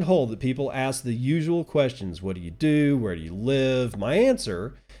second hole that people ask the usual questions. What do you do? Where do you live? My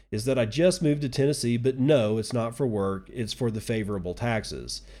answer is that I just moved to Tennessee, but no, it's not for work. It's for the favorable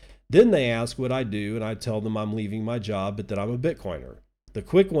taxes. Then they ask what I do, and I tell them I'm leaving my job, but that I'm a Bitcoiner. The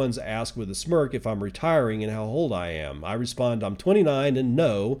quick ones ask with a smirk if I'm retiring and how old I am. I respond, I'm 29, and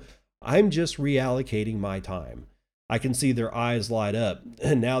no, I'm just reallocating my time. I can see their eyes light up,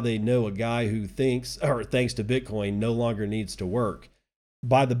 and now they know a guy who thanks to Bitcoin, no longer needs to work.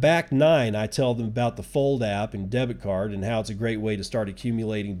 By the back nine, I tell them about the Fold app and debit card and how it's a great way to start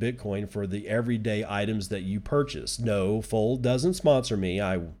accumulating Bitcoin for the everyday items that you purchase. No, Fold doesn't sponsor me,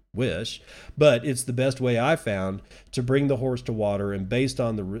 I wish, but it's the best way I found to bring the horse to water, and based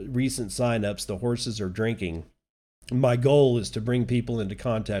on the recent signups the horses are drinking, my goal is to bring people into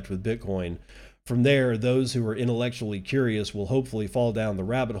contact with Bitcoin. From there, those who are intellectually curious will hopefully fall down the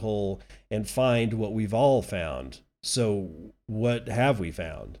rabbit hole and find what we've all found. So what have we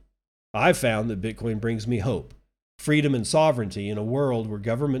found? I've found that Bitcoin brings me hope, freedom, and sovereignty in a world where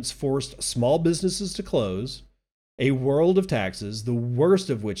governments forced small businesses to close, a world of taxes, the worst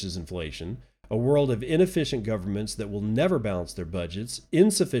of which is inflation, A world of inefficient governments that will never balance their budgets,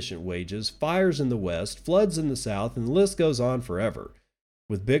 insufficient wages, fires in the West, floods in the South, and the list goes on forever.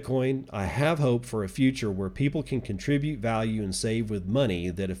 With Bitcoin, I have hope for a future where people can contribute value and save with money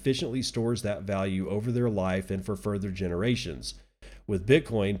that efficiently stores that value over their life and for further generations. With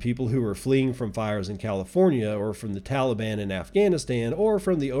Bitcoin, people who are fleeing from fires in California or from the Taliban in Afghanistan or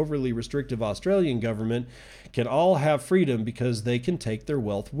from the overly restrictive Australian government can all have freedom because they can take their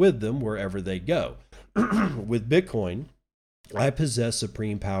wealth with them wherever they go. With Bitcoin, I possess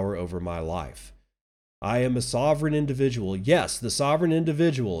supreme power over my life. I am a sovereign individual. Yes, The Sovereign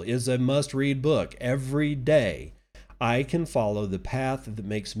Individual is a must-read book every day. I can follow the path that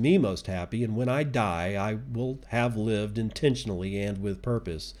makes me most happy, and when I die, I will have lived intentionally and with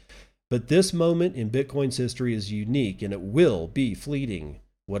purpose. But this moment in Bitcoin's history is unique, and it will be fleeting.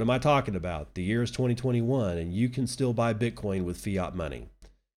 What am I talking about? The year is 2021, and you can still buy Bitcoin with fiat money.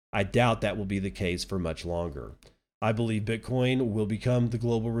 I doubt that will be the case for much longer. I believe Bitcoin will become the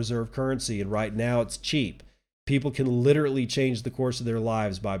global reserve currency, and right now it's cheap. People can literally change the course of their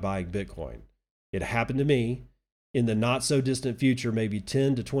lives by buying Bitcoin. It happened to me. In the not so distant future, maybe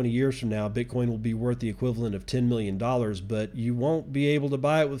 10 to 20 years from now, Bitcoin will be worth the equivalent of $10 million, but you won't be able to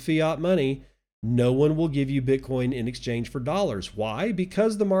buy it with fiat money. No one will give you Bitcoin in exchange for dollars. Why?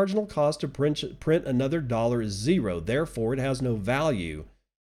 Because the marginal cost to print another dollar is zero. Therefore, it has no value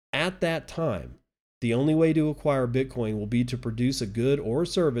at that time. The only way to acquire Bitcoin will be to produce a good or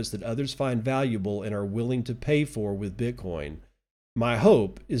service that others find valuable and are willing to pay for with Bitcoin. My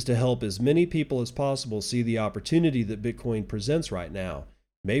hope is to help as many people as possible see the opportunity that Bitcoin presents right now.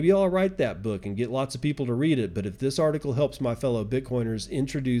 Maybe I'll write that book and get lots of people to read it, but if this article helps my fellow Bitcoiners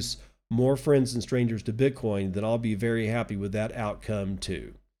introduce more friends and strangers to Bitcoin, then I'll be very happy with that outcome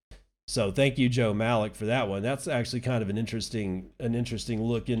too. So thank you, Joe Malik, for that one. That's actually kind of an interesting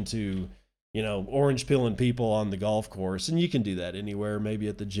look into, orange pilling people on the golf course. And you can do that anywhere, maybe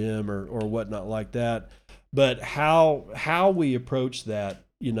at the gym or whatnot like that. But how we approach that,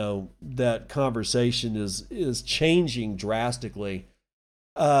 that conversation is changing drastically.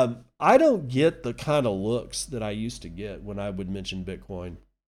 I don't get the kind of looks that I used to get when I would mention Bitcoin.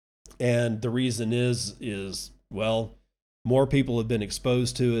 And the reason is well, more people have been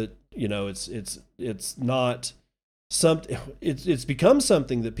exposed to it. It's not something, it's become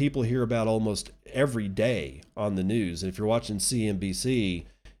something that people hear about almost every day on the news. And if you're watching CNBC,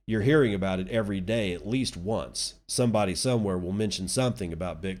 you're hearing about it every day, at least once. Somebody somewhere will mention something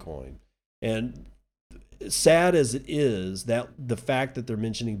about Bitcoin. And sad as it is, that the fact that they're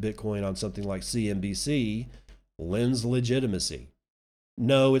mentioning Bitcoin on something like CNBC lends legitimacy.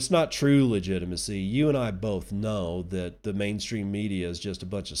 No, it's not true legitimacy. You and I both know that the mainstream media is just a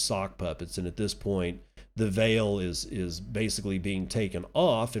bunch of sock puppets, and at this point, the veil is basically being taken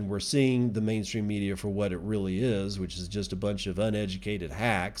off, and we're seeing the mainstream media for what it really is, which is just a bunch of uneducated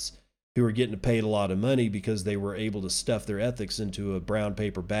hacks who are getting paid a lot of money because they were able to stuff their ethics into a brown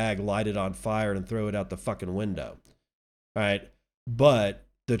paper bag, light it on fire, and throw it out the fucking window. All right? But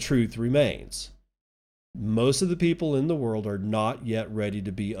the truth remains. Most of the people in the world are not yet ready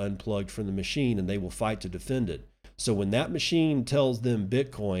to be unplugged from the machine, and they will fight to defend it. So when that machine tells them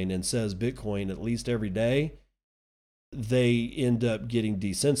Bitcoin and says Bitcoin at least every day, they end up getting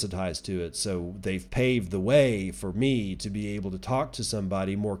desensitized to it. So they've paved the way for me to be able to talk to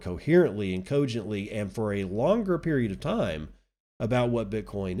somebody more coherently and cogently and for a longer period of time about what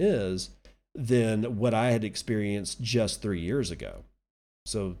Bitcoin is than what I had experienced just 3 years ago.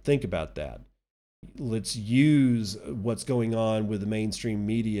 So think about that. Let's use what's going on with the mainstream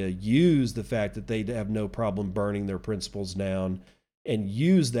media, use the fact that they have no problem burning their principles down, and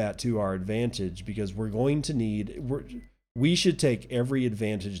use that to our advantage, because we should take every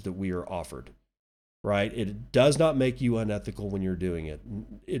advantage that we are offered, right? It does not make you unethical when you're doing it.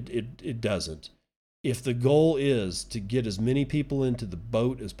 It doesn't. If the goal is to get as many people into the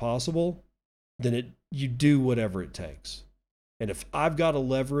boat as possible, then you do whatever it takes. And if I've got to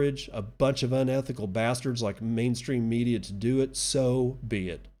leverage a bunch of unethical bastards like mainstream media to do it, so be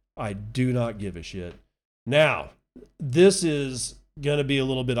it. I do not give a shit. Now, this is going to be a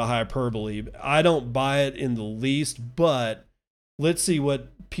little bit of hyperbole. I don't buy it in the least, but let's see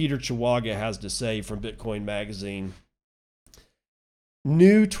what Peter Chihuahua has to say from Bitcoin Magazine.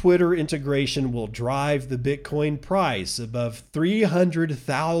 New Twitter integration will drive the Bitcoin price above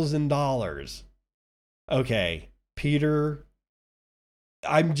 $300,000. Okay, Peter,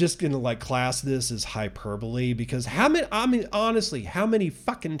 I'm just going to class this as hyperbole, because honestly, how many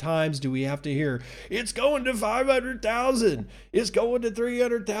fucking times do we have to hear it's going to 500,000? It's going to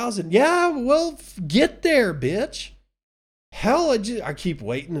 300,000. Yeah, well, get there, bitch. Hell, I keep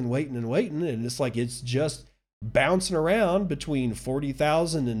waiting and waiting and waiting, and it's like it's just bouncing around between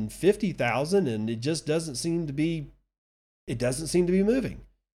 40,000 and 50,000, and it just doesn't seem to be. It doesn't seem to be moving.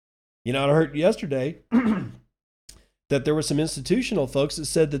 You know, I heard yesterday that there were some institutional folks that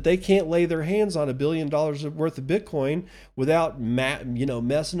said that they can't lay their hands on $1 billion worth of Bitcoin without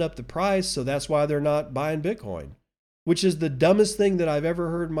messing up the price. So that's why they're not buying Bitcoin, which is the dumbest thing that I've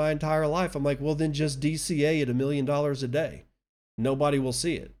ever heard in my entire life. I'm like, well, then just DCA at $1 million a day. Nobody will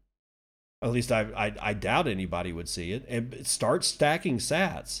see it. At least I doubt anybody would see it. And start stacking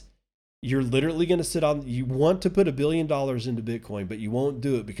sats. You're literally going to sit on, you want to put $1 billion into Bitcoin, but you won't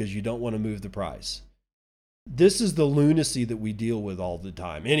do it because you don't want to move the price. This is the lunacy that we deal with all the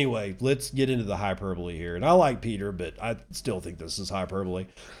time. Anyway, let's get into the hyperbole here. And I like Peter, but I still think this is hyperbole.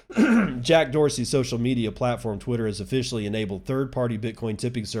 Jack Dorsey's social media platform, Twitter, has officially enabled third-party Bitcoin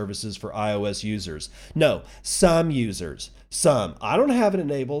tipping services for iOS users. No, some users. Some. I don't have it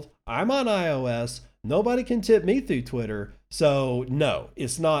enabled. I'm on iOS. Nobody can tip me through Twitter. So, no,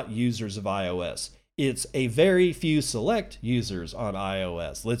 it's not users of iOS. It's a very few select users on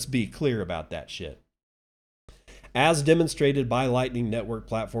iOS. Let's be clear about that shit. As demonstrated by Lightning Network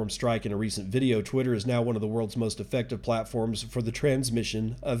platform Strike in a recent video, Twitter is now one of the world's most effective platforms for the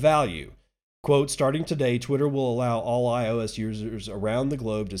transmission of value. Quote, starting today, Twitter will allow all iOS users around the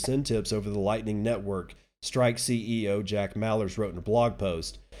globe to send tips over the Lightning Network, Strike CEO Jack Mallers wrote in a blog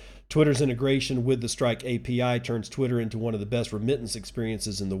post. Twitter's integration with the Strike API turns Twitter into one of the best remittance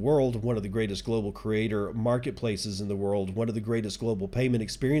experiences in the world, one of the greatest global creator marketplaces in the world, one of the greatest global payment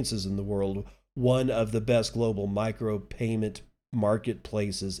experiences in the world, one of the best global micro payment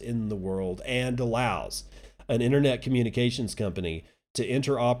marketplaces in the world, and allows an internet communications company to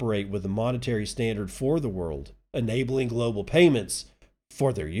interoperate with the monetary standard for the world, enabling global payments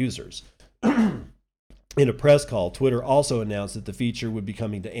for their users. In a press call, Twitter also announced that the feature would be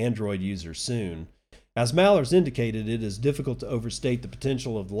coming to Android users soon. As Mallers indicated, it is difficult to overstate the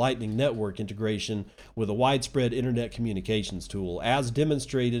potential of the Lightning Network integration with a widespread internet communications tool, as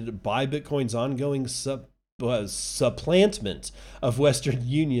demonstrated by Bitcoin's ongoing supplantement of Western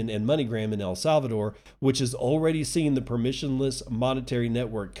Union and MoneyGram in El Salvador, which has already seen the permissionless monetary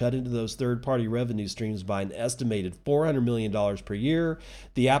network cut into those third-party revenue streams by an estimated $400 million per year.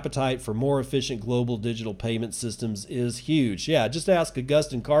 The appetite for more efficient global digital payment systems is huge. Yeah, just ask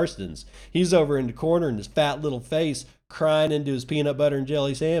Augustin Carstens. He's over in the corner in his fat little face crying into his peanut butter and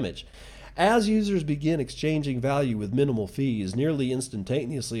jelly sandwich. As users begin exchanging value with minimal fees nearly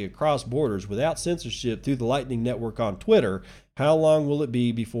instantaneously across borders without censorship through the Lightning Network on Twitter, how long will it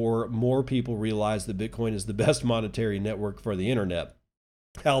be before more people realize that Bitcoin is the best monetary network for the internet?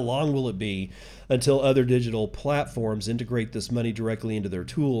 How long will it be until other digital platforms integrate this money directly into their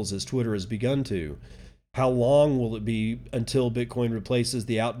tools as Twitter has begun to? How long will it be until Bitcoin replaces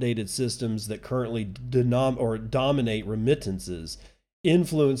the outdated systems that currently dominate remittances,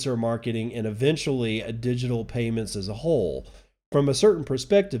 influencer marketing, and eventually digital payments as a whole? From a certain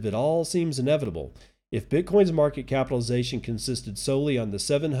perspective, it all seems inevitable. If Bitcoin's market capitalization consisted solely on the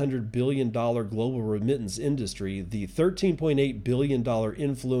 $700 billion global remittance industry, the $13.8 billion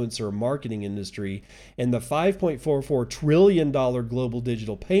influencer marketing industry, and the $5.44 trillion global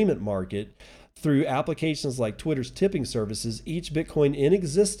digital payment market, through applications like Twitter's tipping services, each Bitcoin in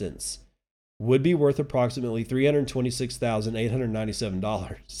existence would be worth approximately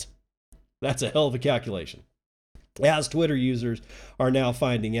 $326,897. That's a hell of a calculation. As Twitter users are now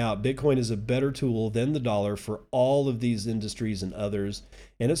finding out, Bitcoin is a better tool than the dollar for all of these industries and others,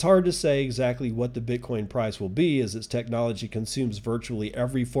 and it's hard to say exactly what the Bitcoin price will be as its technology consumes virtually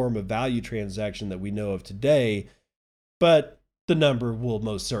every form of value transaction that we know of today, but the number will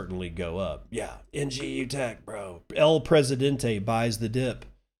most certainly go up. Yeah, NGU Tech, bro. El Presidente buys the dip.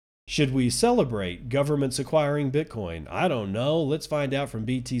 Should we celebrate governments acquiring Bitcoin? I don't know. Let's find out from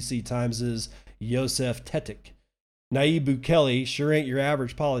BTC Times' Yosef Tetik. Nayib Bukele sure ain't your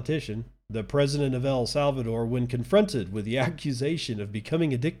average politician. The president of El Salvador, when confronted with the accusation of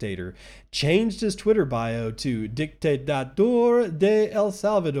becoming a dictator, changed his Twitter bio to Dictador de El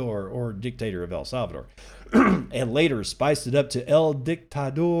Salvador, or Dictator of El Salvador, and later spiced it up to El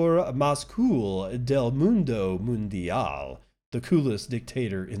Dictador Más Cool del Mundo Mundial, the coolest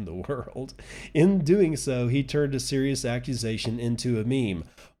dictator in the world. In doing so, he turned a serious accusation into a meme.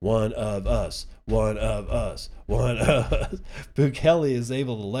 One of us, one of us, one of us. Bukele is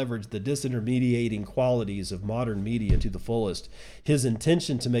able to leverage the disintermediating qualities of modern media to the fullest. His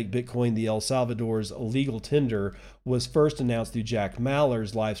intention to make Bitcoin the El Salvador's legal tender was first announced through Jack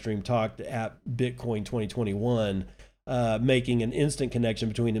Mallers' live stream talk at Bitcoin 2021, making an instant connection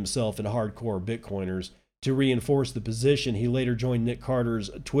between himself and hardcore Bitcoiners. To reinforce the position, he later joined Nick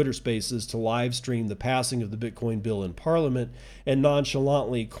Carter's Twitter Spaces to live stream the passing of the Bitcoin bill in Parliament and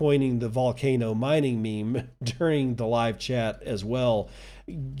nonchalantly coining the volcano mining meme during the live chat as well,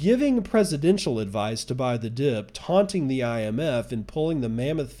 giving presidential advice to buy the dip, taunting the IMF, and pulling the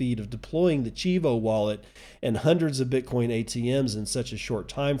mammoth feat of deploying the Chivo wallet and hundreds of Bitcoin ATMs in such a short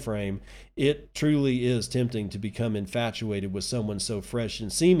time frame. It truly is tempting to become infatuated with someone so fresh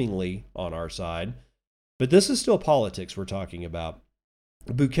and seemingly on our side. But this is still politics we're talking about.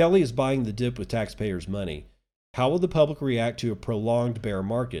 Bukele is buying the dip with taxpayers' money. How will the public react to a prolonged bear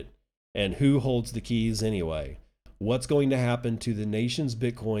market? And who holds the keys anyway? What's going to happen to the nation's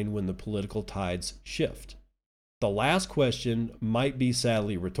Bitcoin when the political tides shift? The last question might be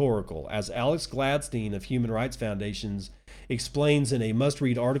sadly rhetorical, as Alex Gladstein of Human Rights Foundations explains in a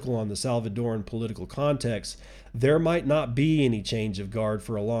must-read article on the Salvadoran political context. There might not be any change of guard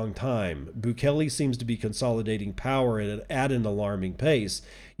for a long time. Bukele seems to be consolidating power at an alarming pace,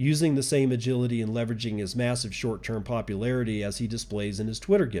 using the same agility and leveraging his massive short-term popularity as he displays in his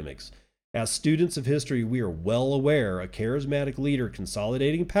Twitter gimmicks. As students of history, we are well aware a charismatic leader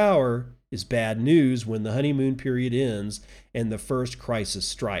consolidating power is bad news when the honeymoon period ends and the first crisis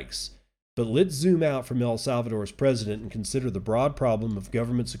strikes. But let's zoom out from El Salvador's president and consider the broad problem of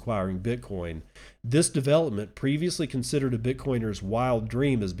governments acquiring Bitcoin. This development, previously considered a Bitcoiner's wild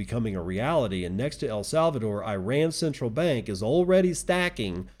dream, is becoming a reality, and next to El Salvador, Iran's central bank is already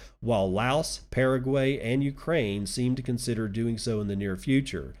stacking, while Laos, Paraguay, and Ukraine seem to consider doing so in the near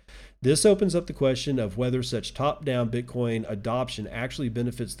future. This opens up the question of whether such top-down Bitcoin adoption actually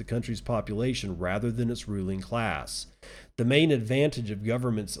benefits the country's population rather than its ruling class. The main advantage of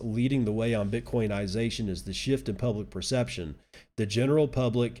governments leading the way on Bitcoinization is the shift in public perception. The general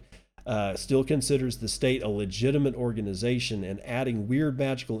public still considers the state a legitimate organization, and adding weird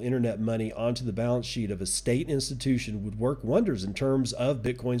magical internet money onto the balance sheet of a state institution would work wonders in terms of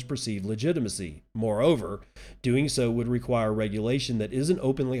Bitcoin's perceived legitimacy. Moreover, doing so would require regulation that isn't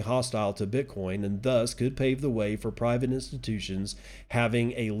openly hostile to Bitcoin, and thus could pave the way for private institutions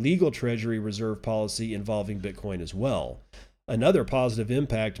having a legal treasury reserve policy involving Bitcoin as well. Another positive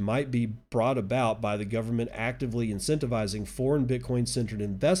impact might be brought about by the government actively incentivizing foreign Bitcoin-centered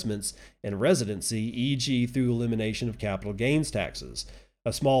investments and residency, e.g. through elimination of capital gains taxes.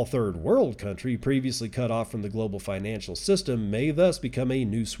 A small third world country previously cut off from the global financial system may thus become a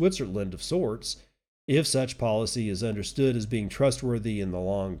new Switzerland of sorts, if such policy is understood as being trustworthy in the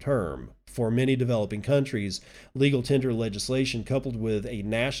long term. For many developing countries, legal tender legislation coupled with a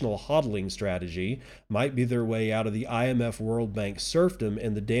national hodling strategy might be their way out of the IMF World Bank serfdom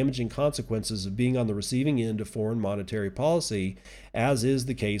and the damaging consequences of being on the receiving end of foreign monetary policy, as is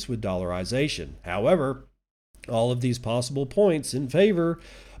the case with dollarization. However, all of these possible points in favor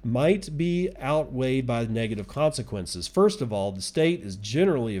might be outweighed by the negative consequences. First of all, the state is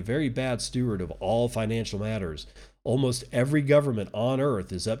generally a very bad steward of all financial matters. Almost every government on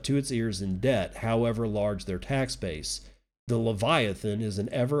earth is up to its ears in debt, however large their tax base. The Leviathan is an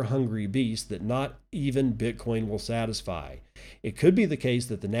ever-hungry beast that not even Bitcoin will satisfy. It could be the case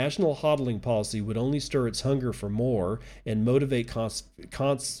that the national hodling policy would only stir its hunger for more and motivate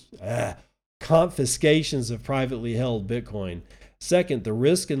confiscations of privately held Bitcoin. Second, the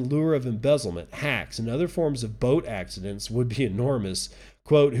risk and lure of embezzlement, hacks, and other forms of boat accidents would be enormous.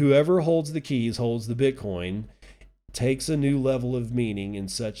 Quote, whoever holds the keys holds the Bitcoin takes a new level of meaning in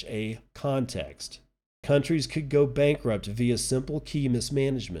such a context. Countries could go bankrupt via simple key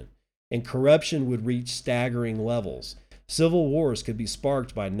mismanagement, and corruption would reach staggering levels. Civil wars could be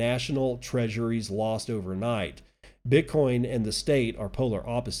sparked by national treasuries lost overnight. Bitcoin and the state are polar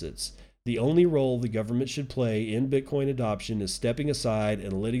opposites. The only role the government should play in Bitcoin adoption is stepping aside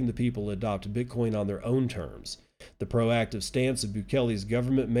and letting the people adopt Bitcoin on their own terms. The proactive stance of Bukele's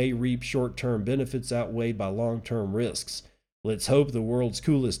government may reap short-term benefits outweighed by long-term risks. Let's hope the world's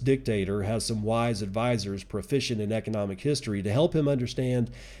coolest dictator has some wise advisors proficient in economic history to help him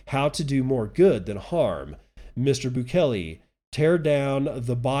understand how to do more good than harm. Mr. Bukele, tear down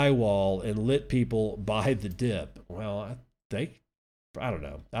the buy wall and let people buy the dip. Well, I don't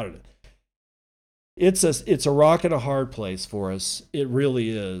know. It's a rock and a hard place for us. It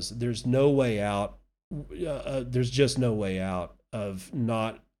really is. There's no way out. There's just no way out of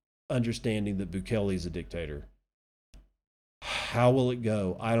not understanding that Bukele is a dictator. How will it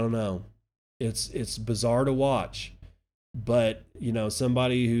go? I don't know. It's bizarre to watch, but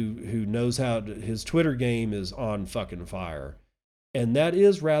somebody who knows how his Twitter game is on fucking fire, and that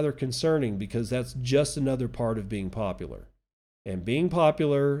is rather concerning because that's just another part of being popular. And being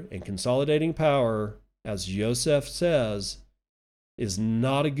popular and consolidating power, as Joseph says, is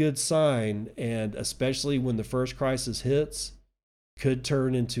not a good sign. And especially when the first crisis hits, could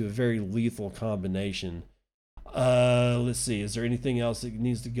turn into a very lethal combination. Let's see. Is there anything else that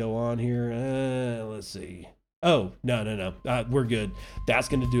needs to go on here? Let's see. Oh, no. We're good. That's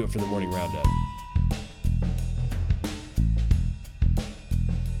going to do it for the morning roundup.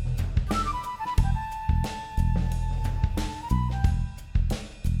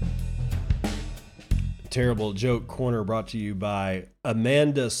 Terrible Joke Corner brought to you by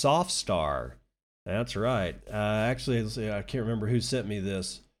Amanda Softstar. That's right. Actually, I can't remember who sent me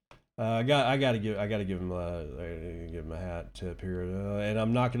this. I gotta give him a hat tip here, and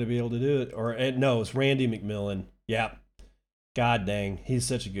I'm not gonna be able to do it. No, it's Randy McMillan. Yeah, god dang, he's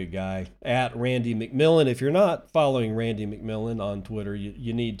such a good guy. At Randy McMillan. If you're not following Randy McMillan on Twitter,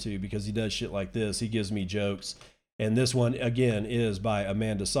 you need to, because he does shit like this. He gives me jokes, and this one again is by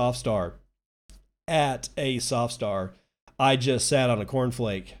Amanda Softstar. At a Softstar, I just sat on a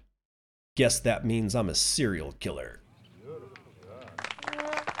cornflake. Guess that means I'm a serial killer.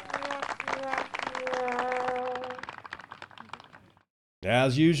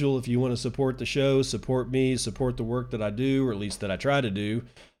 As usual, if you want to support the show, support me, support the work that I do, or at least that I try to do,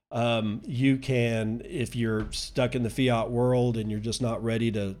 you can, if you're stuck in the fiat world and you're just not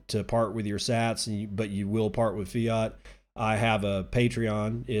ready to part with your sats, but you will part with fiat, I have a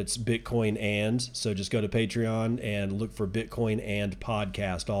Patreon. It's Bitcoin and. So just go to Patreon and look for Bitcoin and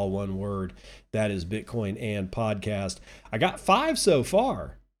Podcast, all one word. That is Bitcoin and Podcast. I got 5 so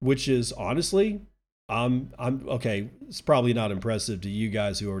far, which is honestly, I'm okay. It's probably not impressive to you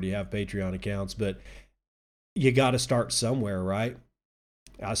guys who already have Patreon accounts, but you got to start somewhere, right?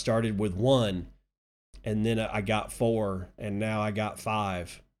 I started with 1, and then I got 4, and now I got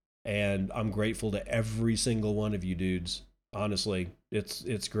 5. And I'm grateful to every single one of you dudes. Honestly,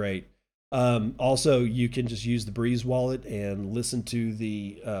 it's great. Also, you can just use the Breeze wallet and listen to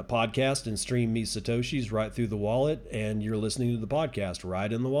the podcast and stream me Satoshis right through the wallet, and you're listening to the podcast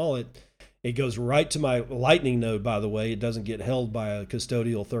right in the wallet. It goes right to my Lightning node, by the way. It doesn't get held by a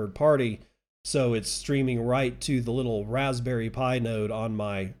custodial third party, so it's streaming right to the little Raspberry Pi node on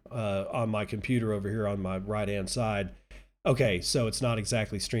my computer over here on my right-hand side. Okay, so it's not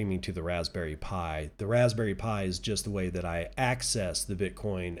exactly streaming to the Raspberry Pi. The Raspberry Pi is just the way that I access the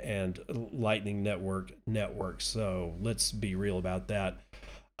Bitcoin and Lightning Network networks. So let's be real about that.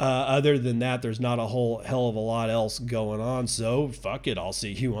 Other than that, there's not a whole hell of a lot else going on. So fuck it, I'll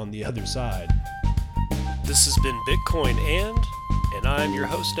see you on the other side. This has been Bitcoin and I'm your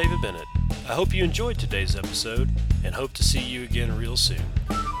host, David Bennett. I hope you enjoyed today's episode and hope to see you again real soon.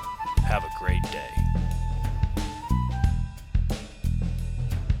 Have a great day.